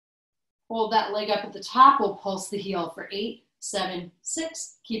 Hold that leg up at the top. We'll pulse the heel for 8, 7,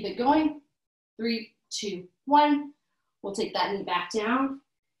 6. Keep it going. 3, 2, 1. We'll take that knee back down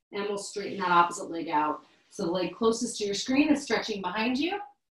and we'll straighten that opposite leg out. So the leg closest to your screen is stretching behind you.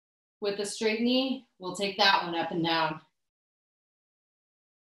 With the straight knee, we'll take that one up and down.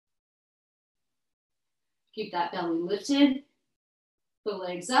 Keep that belly lifted. The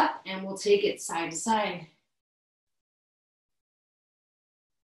legs up, and we'll take it side to side.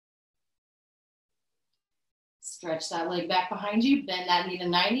 Stretch that leg back behind you, bend that knee to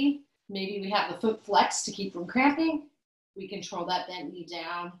 90. Maybe we have the foot flex to keep from cramping. We control that bent knee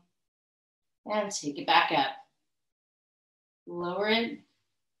down and take it back up. Lower it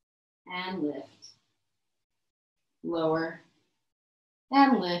and lift. Lower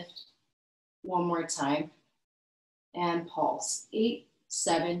and lift. One more time. And pulse. 8,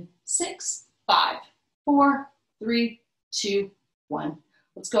 7, 6, 5, 4, 3, 2, 1.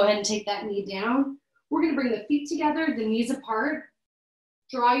 Let's go ahead and take that knee down. We're going to bring the feet together, the knees apart.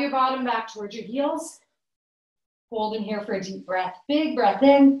 Draw your bottom back towards your heels. Hold in here for a deep breath. Big breath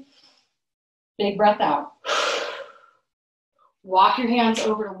in, big breath out. Walk your hands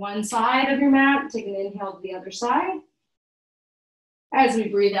over to one side of your mat. Take an inhale to the other side. As we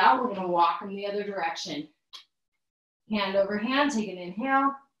breathe out, we're going to walk in the other direction. Hand over hand, take an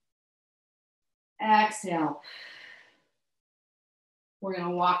inhale. Exhale. We're going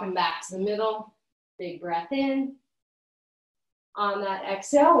to walk them back to the middle. Big breath in. On that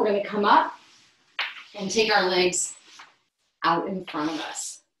exhale, we're going to come up and take our legs out in front of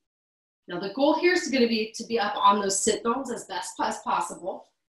us. Now the goal here is going to be up on those sit bones as best as possible.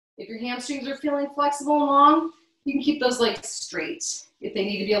 If your hamstrings are feeling flexible and long, you can keep those legs straight. If they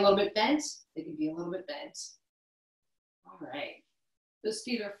need to be a little bit bent, they can be a little bit bent. All right. Those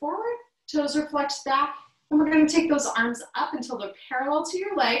feet are forward, toes are flexed back, and we're going to take those arms up until they're parallel to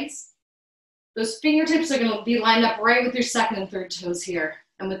your legs. Those fingertips are going to be lined up right with your second and third toes here.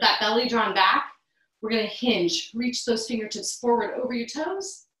 And with that belly drawn back, we're going to hinge. Reach those fingertips forward over your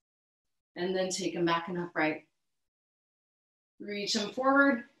toes, and then take them back and upright. Reach them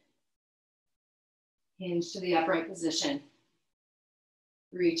forward. Hinge to the upright position.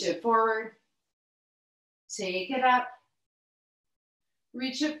 Reach it forward. Take it up.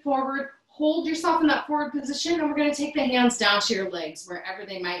 Reach it forward. Hold yourself in that forward position, and we're going to take the hands down to your legs, wherever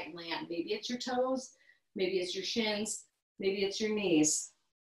they might land. Maybe it's your toes, maybe it's your shins, maybe it's your knees.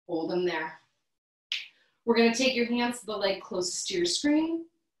 Hold them there. We're going to take your hands to the leg closest to your screen,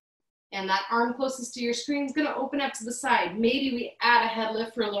 and that arm closest to your screen is going to open up to the side. Maybe we add a head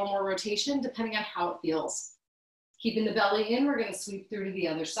lift for a little more rotation, depending on how it feels. Keeping the belly in, we're going to sweep through to the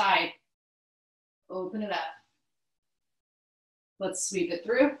other side. Open it up. Let's sweep it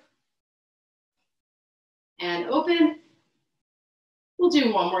through. And open. We'll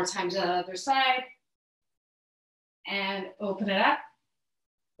do one more time to the other side. And open it up.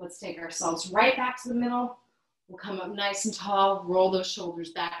 Let's take ourselves right back to the middle. We'll come up nice and tall, roll those shoulders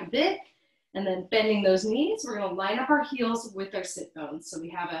back a bit, and then bending those knees, we're gonna line up our heels with our sit bones. So we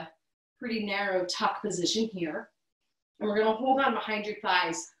have a pretty narrow tuck position here. And we're gonna hold on behind your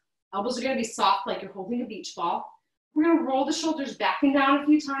thighs. Elbows are gonna be soft like you're holding a beach ball. We're gonna roll the shoulders back and down a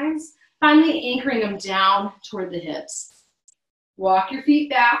few times, finally anchoring them down toward the hips. Walk your feet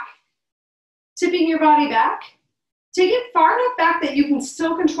back, tipping your body back. Take it far enough back that you can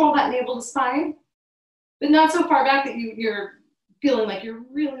still control that navel to spine, but not so far back that you're feeling like you're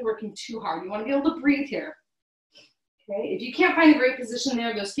really working too hard. You wanna be able to breathe here. Okay, if you can't find a great position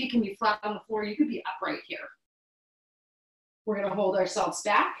there, those feet can be flat on the floor. You could be upright here. We're gonna hold ourselves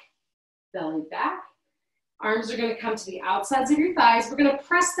back, belly back. Arms are gonna come to the outsides of your thighs. We're gonna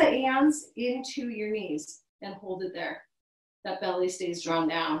press the hands into your knees and hold it there. That belly stays drawn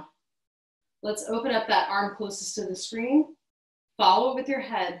down. Let's open up that arm closest to the screen. Follow it with your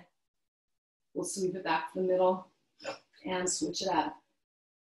head. We'll sweep it back to the middle and switch it up.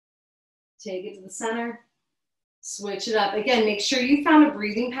 Take it to the center, switch it up. Again, make sure you found a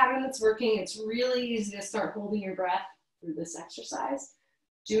breathing pattern that's working. It's really easy to start holding your breath through this exercise.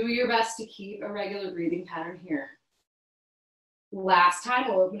 Do your best to keep a regular breathing pattern here. Last time,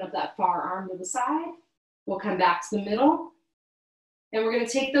 we'll open up that far arm to the side. We'll come back to the middle. And we're going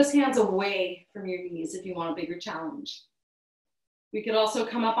to take those hands away from your knees if you want a bigger challenge. We could also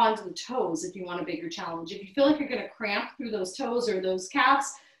come up onto the toes if you want a bigger challenge. If you feel like you're going to cramp through those toes or those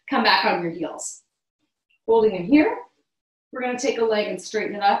calves, come back on your heels. Holding in here, we're going to take a leg and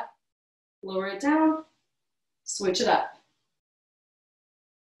straighten it up, lower it down, switch it up.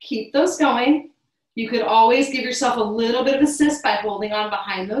 Keep those going. You could always give yourself a little bit of assist by holding on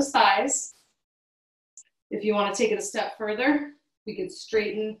behind those thighs. If you want to take it a step further, we could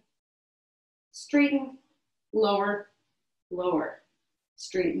straighten, straighten, lower, lower,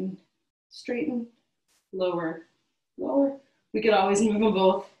 straighten, straighten, lower, lower. We could always move them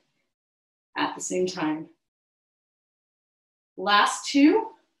both at the same time. Last two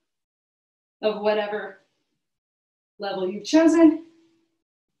of whatever level you've chosen.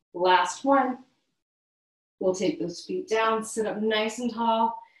 Last one. We'll take those feet down, sit up nice and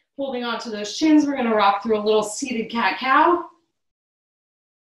tall, holding onto those shins. We're going to rock through a little seated cat-cow.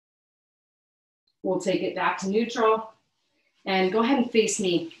 We'll take it back to neutral and go ahead and face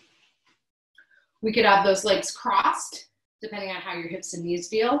me. We could have those legs crossed, depending on how your hips and knees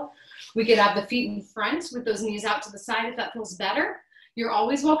feel. We could have the feet in front with those knees out to the side if that feels better. You're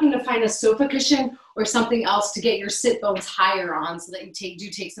always welcome to find a sofa cushion or something else to get your sit bones higher on so that you do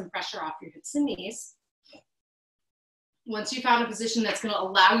take some pressure off your hips and knees. Once you found a position that's going to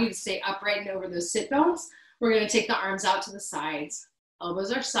allow you to stay upright and over those sit bones, we're going to take the arms out to the sides.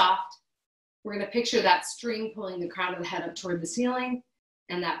 Elbows are soft. We're going to picture that string pulling the crown of the head up toward the ceiling,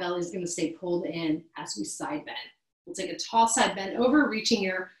 and that belly is going to stay pulled in as we side bend. We'll take a tall side bend over, reaching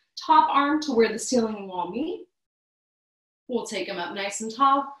your top arm to where the ceiling and wall meet. We'll take them up nice and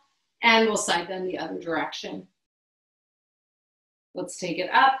tall, and we'll side bend the other direction. Let's take it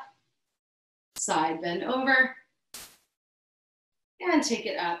up, side bend over, and take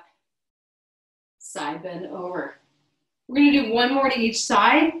it up, side bend over. We're going to do one more to each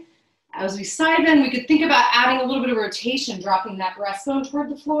side. As we side bend, we could think about adding a little bit of rotation, dropping that breastbone toward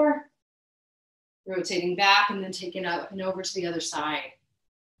the floor, rotating back, and then taking up and over to the other side.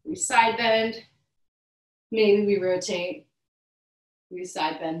 We side bend, maybe we rotate, we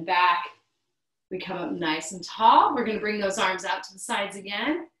side bend back, we come up nice and tall. We're going to bring those arms out to the sides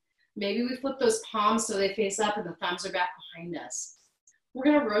again. Maybe we flip those palms so they face up and the thumbs are back behind us. We're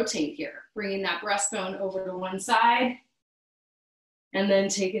going to rotate here, bringing that breastbone over to one side and then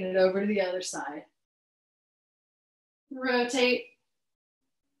taking it over to the other side. Rotate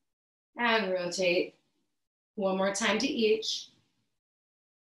and rotate. One more time to each.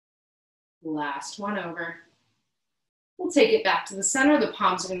 Last one over. We'll take it back to the center. The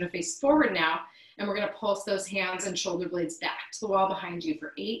palms are going to face forward now, and we're going to pulse those hands and shoulder blades back to the wall behind you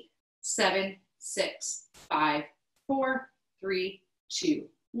for 8, 7, 6, 5, 4, 3, 2,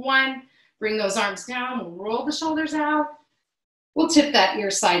 1. Bring those arms down. We'll roll the shoulders out. We'll tip that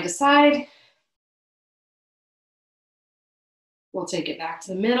ear side to side. We'll take it back to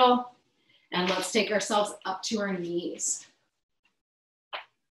the middle, and let's take ourselves up to our knees.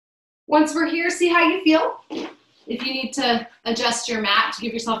 Once we're here, see how you feel. If you need to adjust your mat to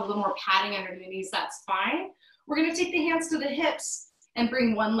give yourself a little more padding under the knees, that's fine. We're going to take the hands to the hips and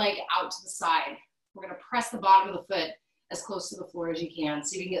bring one leg out to the side. We're going to press the bottom of the foot as close to the floor as you can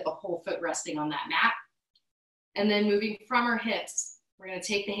so you can get the whole foot resting on that mat. And then moving from our hips, we're going to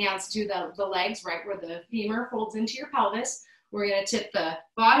take the hands to the legs right where the femur folds into your pelvis. We're going to tip the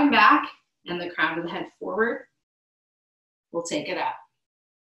bottom back and the crown of the head forward. We'll take it up.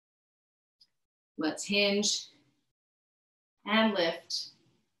 Let's hinge and lift.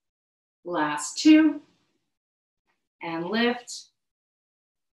 Last two. And lift.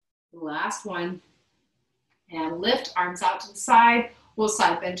 Last one. And lift, arms out to the side. We'll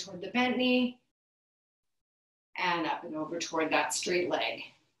side bend toward the bent knee. And up and over toward that straight leg.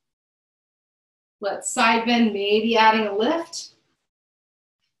 Let's side bend, maybe adding a lift.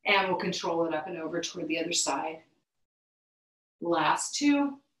 And we'll control it up and over toward the other side. Last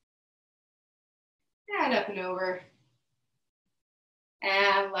two. And up and over.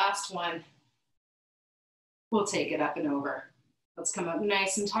 And last one. We'll take it up and over. Let's come up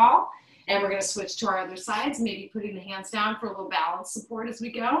nice and tall. And we're going to switch to our other sides, maybe putting the hands down for a little balance support as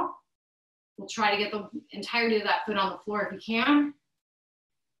we go. We'll try to get the entirety of that foot on the floor if we can.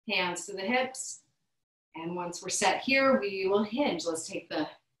 Hands to the hips. And once we're set here, we will hinge. Let's take the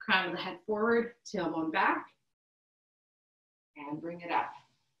crown of the head forward, tailbone back, and bring it up.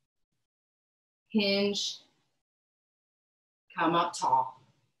 Hinge. Come up tall.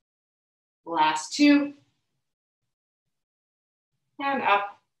 Last two. And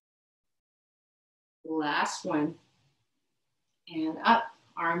up. Last one. And up.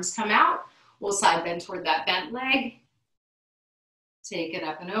 Arms come out. We'll side bend toward that bent leg. Take it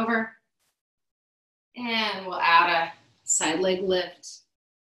up and over. And we'll add a side leg lift.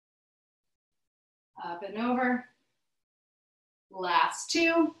 Up and over. Last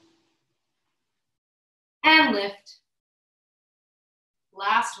two. And lift.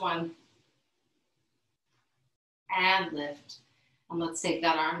 Last one. And lift. And let's take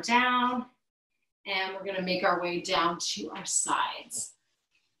that arm down. And we're going to make our way down to our sides.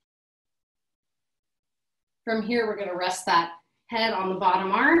 From here, we're going to rest that head on the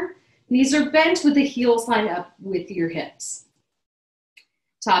bottom arm. Knees are bent with the heels lined up with your hips.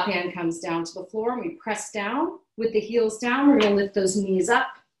 Top hand comes down to the floor and we press down with the heels down. We're going to lift those knees up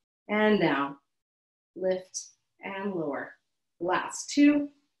and down. Lift and lower. Last two.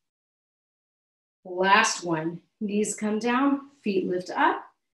 Last one. Knees come down, feet lift up.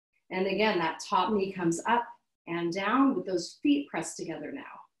 And again, that top knee comes up and down with those feet pressed together now.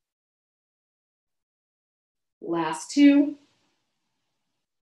 Last two.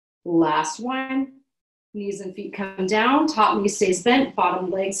 Last one. Knees and feet come down, top knee stays bent,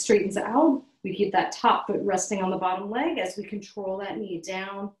 bottom leg straightens out. We keep that top foot resting on the bottom leg as we control that knee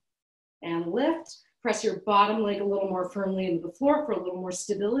down and lift. Press your bottom leg a little more firmly into the floor for a little more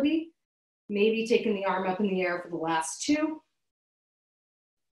stability. Maybe taking the arm up in the air for the last two.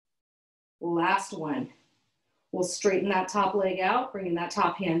 Last one. We'll straighten that top leg out, bringing that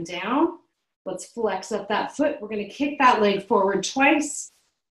top hand down. Let's flex up that foot. We're going to kick that leg forward twice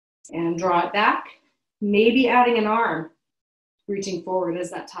and draw it back. Maybe adding an arm, reaching forward as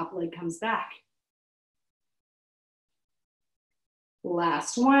that top leg comes back.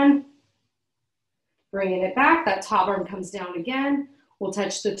 Last one. Bringing it back, that top arm comes down again. We'll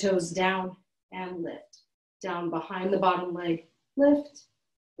touch the toes down and lift. Down behind the bottom leg, lift.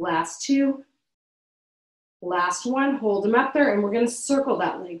 Last two. Last one, hold them up there, and we're gonna circle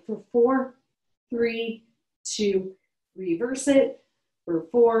that leg for 4, 3, 2, reverse it for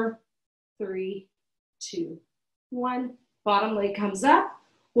 4, 3, 2, 1. Bottom leg comes up.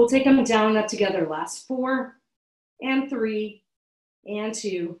 We'll take them down and up together. Last 4 and 3 and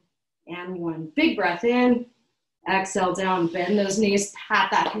 2 and 1. Big breath in. Exhale down. Bend those knees. Pat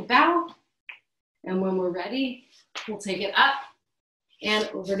that hip out. And when we're ready, we'll take it up and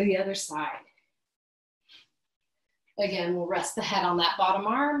over to the other side. Again, we'll rest the head on that bottom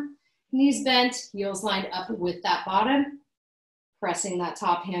arm. Knees bent, heels lined up with that bottom. Pressing that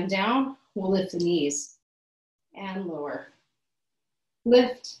top hand down. We'll lift the knees and lower.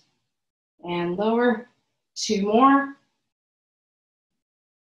 Lift and lower. 2 more.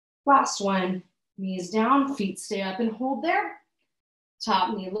 Last one. Knees down, feet stay up and hold there.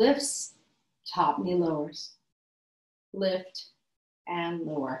 Top knee lifts, top knee lowers. Lift and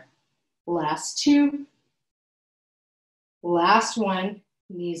lower. Last 2. Last one.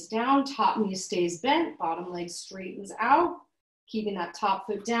 Knees down, top knee stays bent, bottom leg straightens out. Keeping that top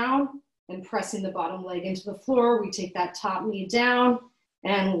foot down and pressing the bottom leg into the floor. We take that top knee down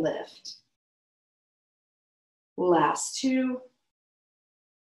and lift. Last 2.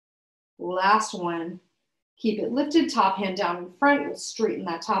 Last one. Keep it lifted, top hand down in front. We'll straighten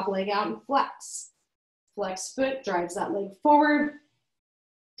that top leg out and flex. Flex foot drives that leg forward.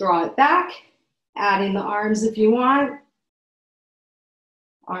 Draw it back. Adding the arms if you want.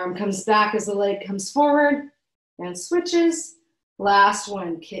 Arm comes back as the leg comes forward and switches. Last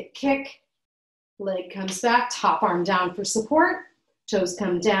one, kick, kick. Leg comes back, top arm down for support. Toes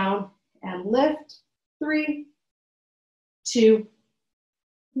come down and lift. 3, 2,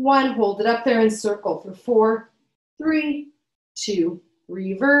 1. Hold it up there and circle for 4, 3, 2.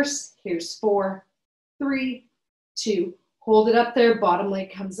 Reverse. Here's 4, 3, 2. Hold it up there. Bottom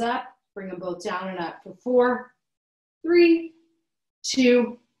leg comes up. Bring them both down and up for 4, 3,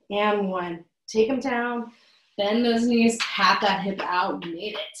 2, and 1. Take them down. Bend those knees. Pat that hip out. You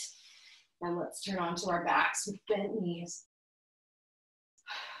made it. And let's turn onto our backs with bent knees.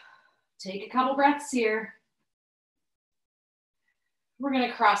 Take a couple breaths here. We're going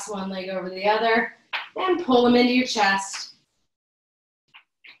to cross one leg over the other and pull them into your chest.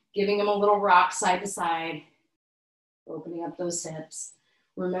 Giving them a little rock side to side. Opening up those hips.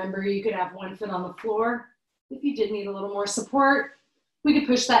 Remember, you could have one foot on the floor. If you did need a little more support, we could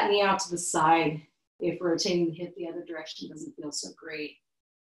push that knee out to the side if rotating the hip the other direction doesn't feel so great.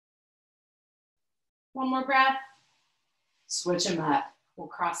 One more breath. Switch them up. We'll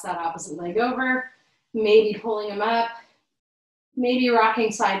cross that opposite leg over, maybe pulling them up, maybe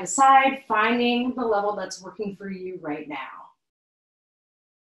rocking side to side, finding the level that's working for you right now.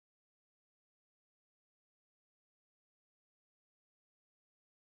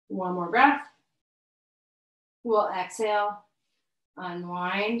 One more breath. We'll exhale,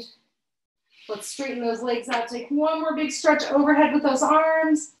 unwind. Let's straighten those legs out. Take one more big stretch overhead with those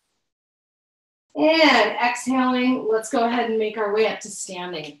arms. And exhaling, let's go ahead and make our way up to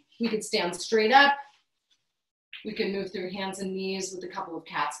standing. We could stand straight up. We can move through hands and knees with a couple of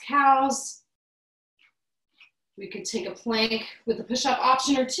cat's cows. We could take a plank with a push-up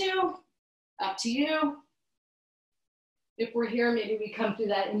option or two. Up to you. If we're here, maybe we come through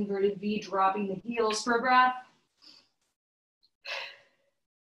that inverted V, dropping the heels for a breath.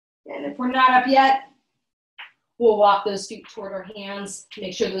 And if we're not up yet, we'll walk those feet toward our hands.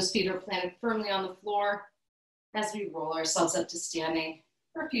 Make sure those feet are planted firmly on the floor as we roll ourselves up to standing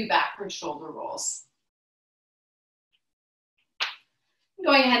for a few backward shoulder rolls.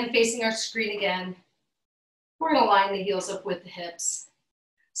 Going ahead and facing our screen again. We're going to line the heels up with the hips.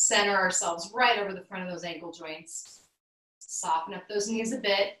 Center ourselves right over the front of those ankle joints. Soften up those knees a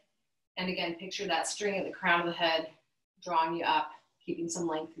bit. And again, picture that string at the crown of the head, drawing you up, keeping some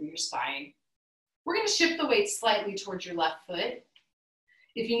length through your spine. We're going to shift the weight slightly towards your left foot.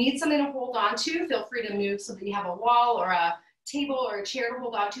 If you need something to hold on to, feel free to move so that you have a wall or a table or a chair to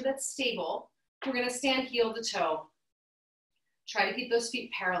hold on to that's stable. We're gonna stand heel to toe. Try to keep those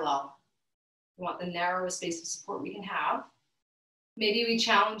feet parallel. We want the narrowest space of support we can have. Maybe we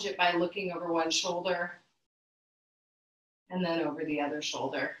challenge it by looking over one shoulder and then over the other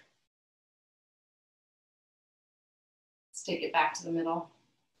shoulder. Let's take it back to the middle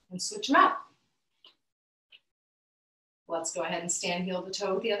and switch them out. Let's go ahead and stand heel to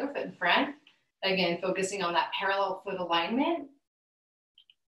toe with the other foot in front. Again, focusing on that parallel foot alignment.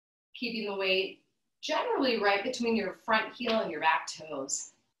 Keeping the weight generally right between your front heel and your back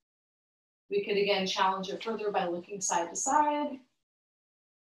toes. We could again challenge it further by looking side to side.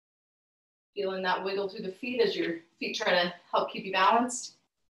 Feeling that wiggle through the feet as your feet try to help keep you balanced.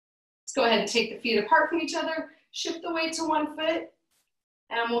 Let's go ahead and take the feet apart from each other, shift the weight to one foot,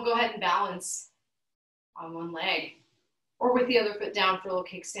 and we'll go ahead and balance on one leg, or with the other foot down for a little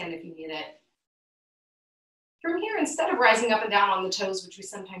kickstand if you need it. From here, instead of rising up and down on the toes, which we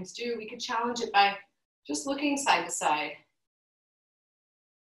sometimes do, we could challenge it by just looking side to side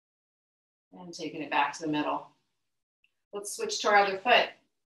and taking it back to the middle. Let's switch to our other foot.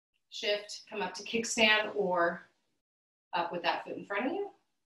 Shift, come up to kickstand or up with that foot in front of you.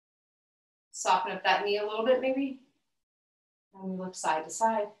 Soften up that knee a little bit maybe. And we look side to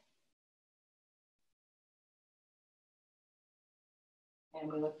side.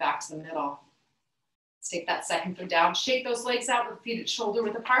 And we look back to the middle. Let's take that second foot down. Shake those legs out with feet at shoulder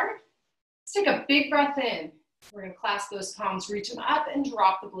width apart. Let's take a big breath in. We're going to clasp those palms, reach them up and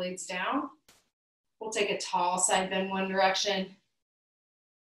drop the blades down. We'll take a tall side bend one direction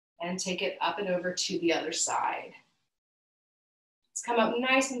and take it up and over to the other side. Let's come up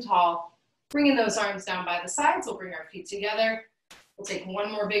nice and tall, bringing those arms down by the sides. We'll bring our feet together. We'll take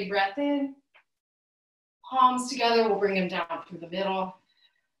one more big breath in. Palms together, we'll bring them down through the middle.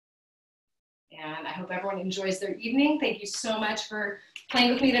 And I hope everyone enjoys their evening. Thank you so much for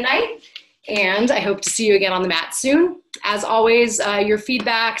playing with me tonight. And I hope to see you again on the mat soon. As always, your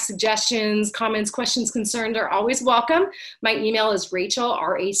feedback, suggestions, comments, questions, concerns are always welcome. My email is Rachel,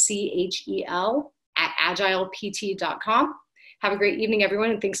 R-A-C-H-E-L, @agilept.com. Have a great evening,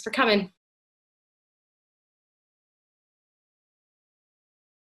 everyone, and thanks for coming.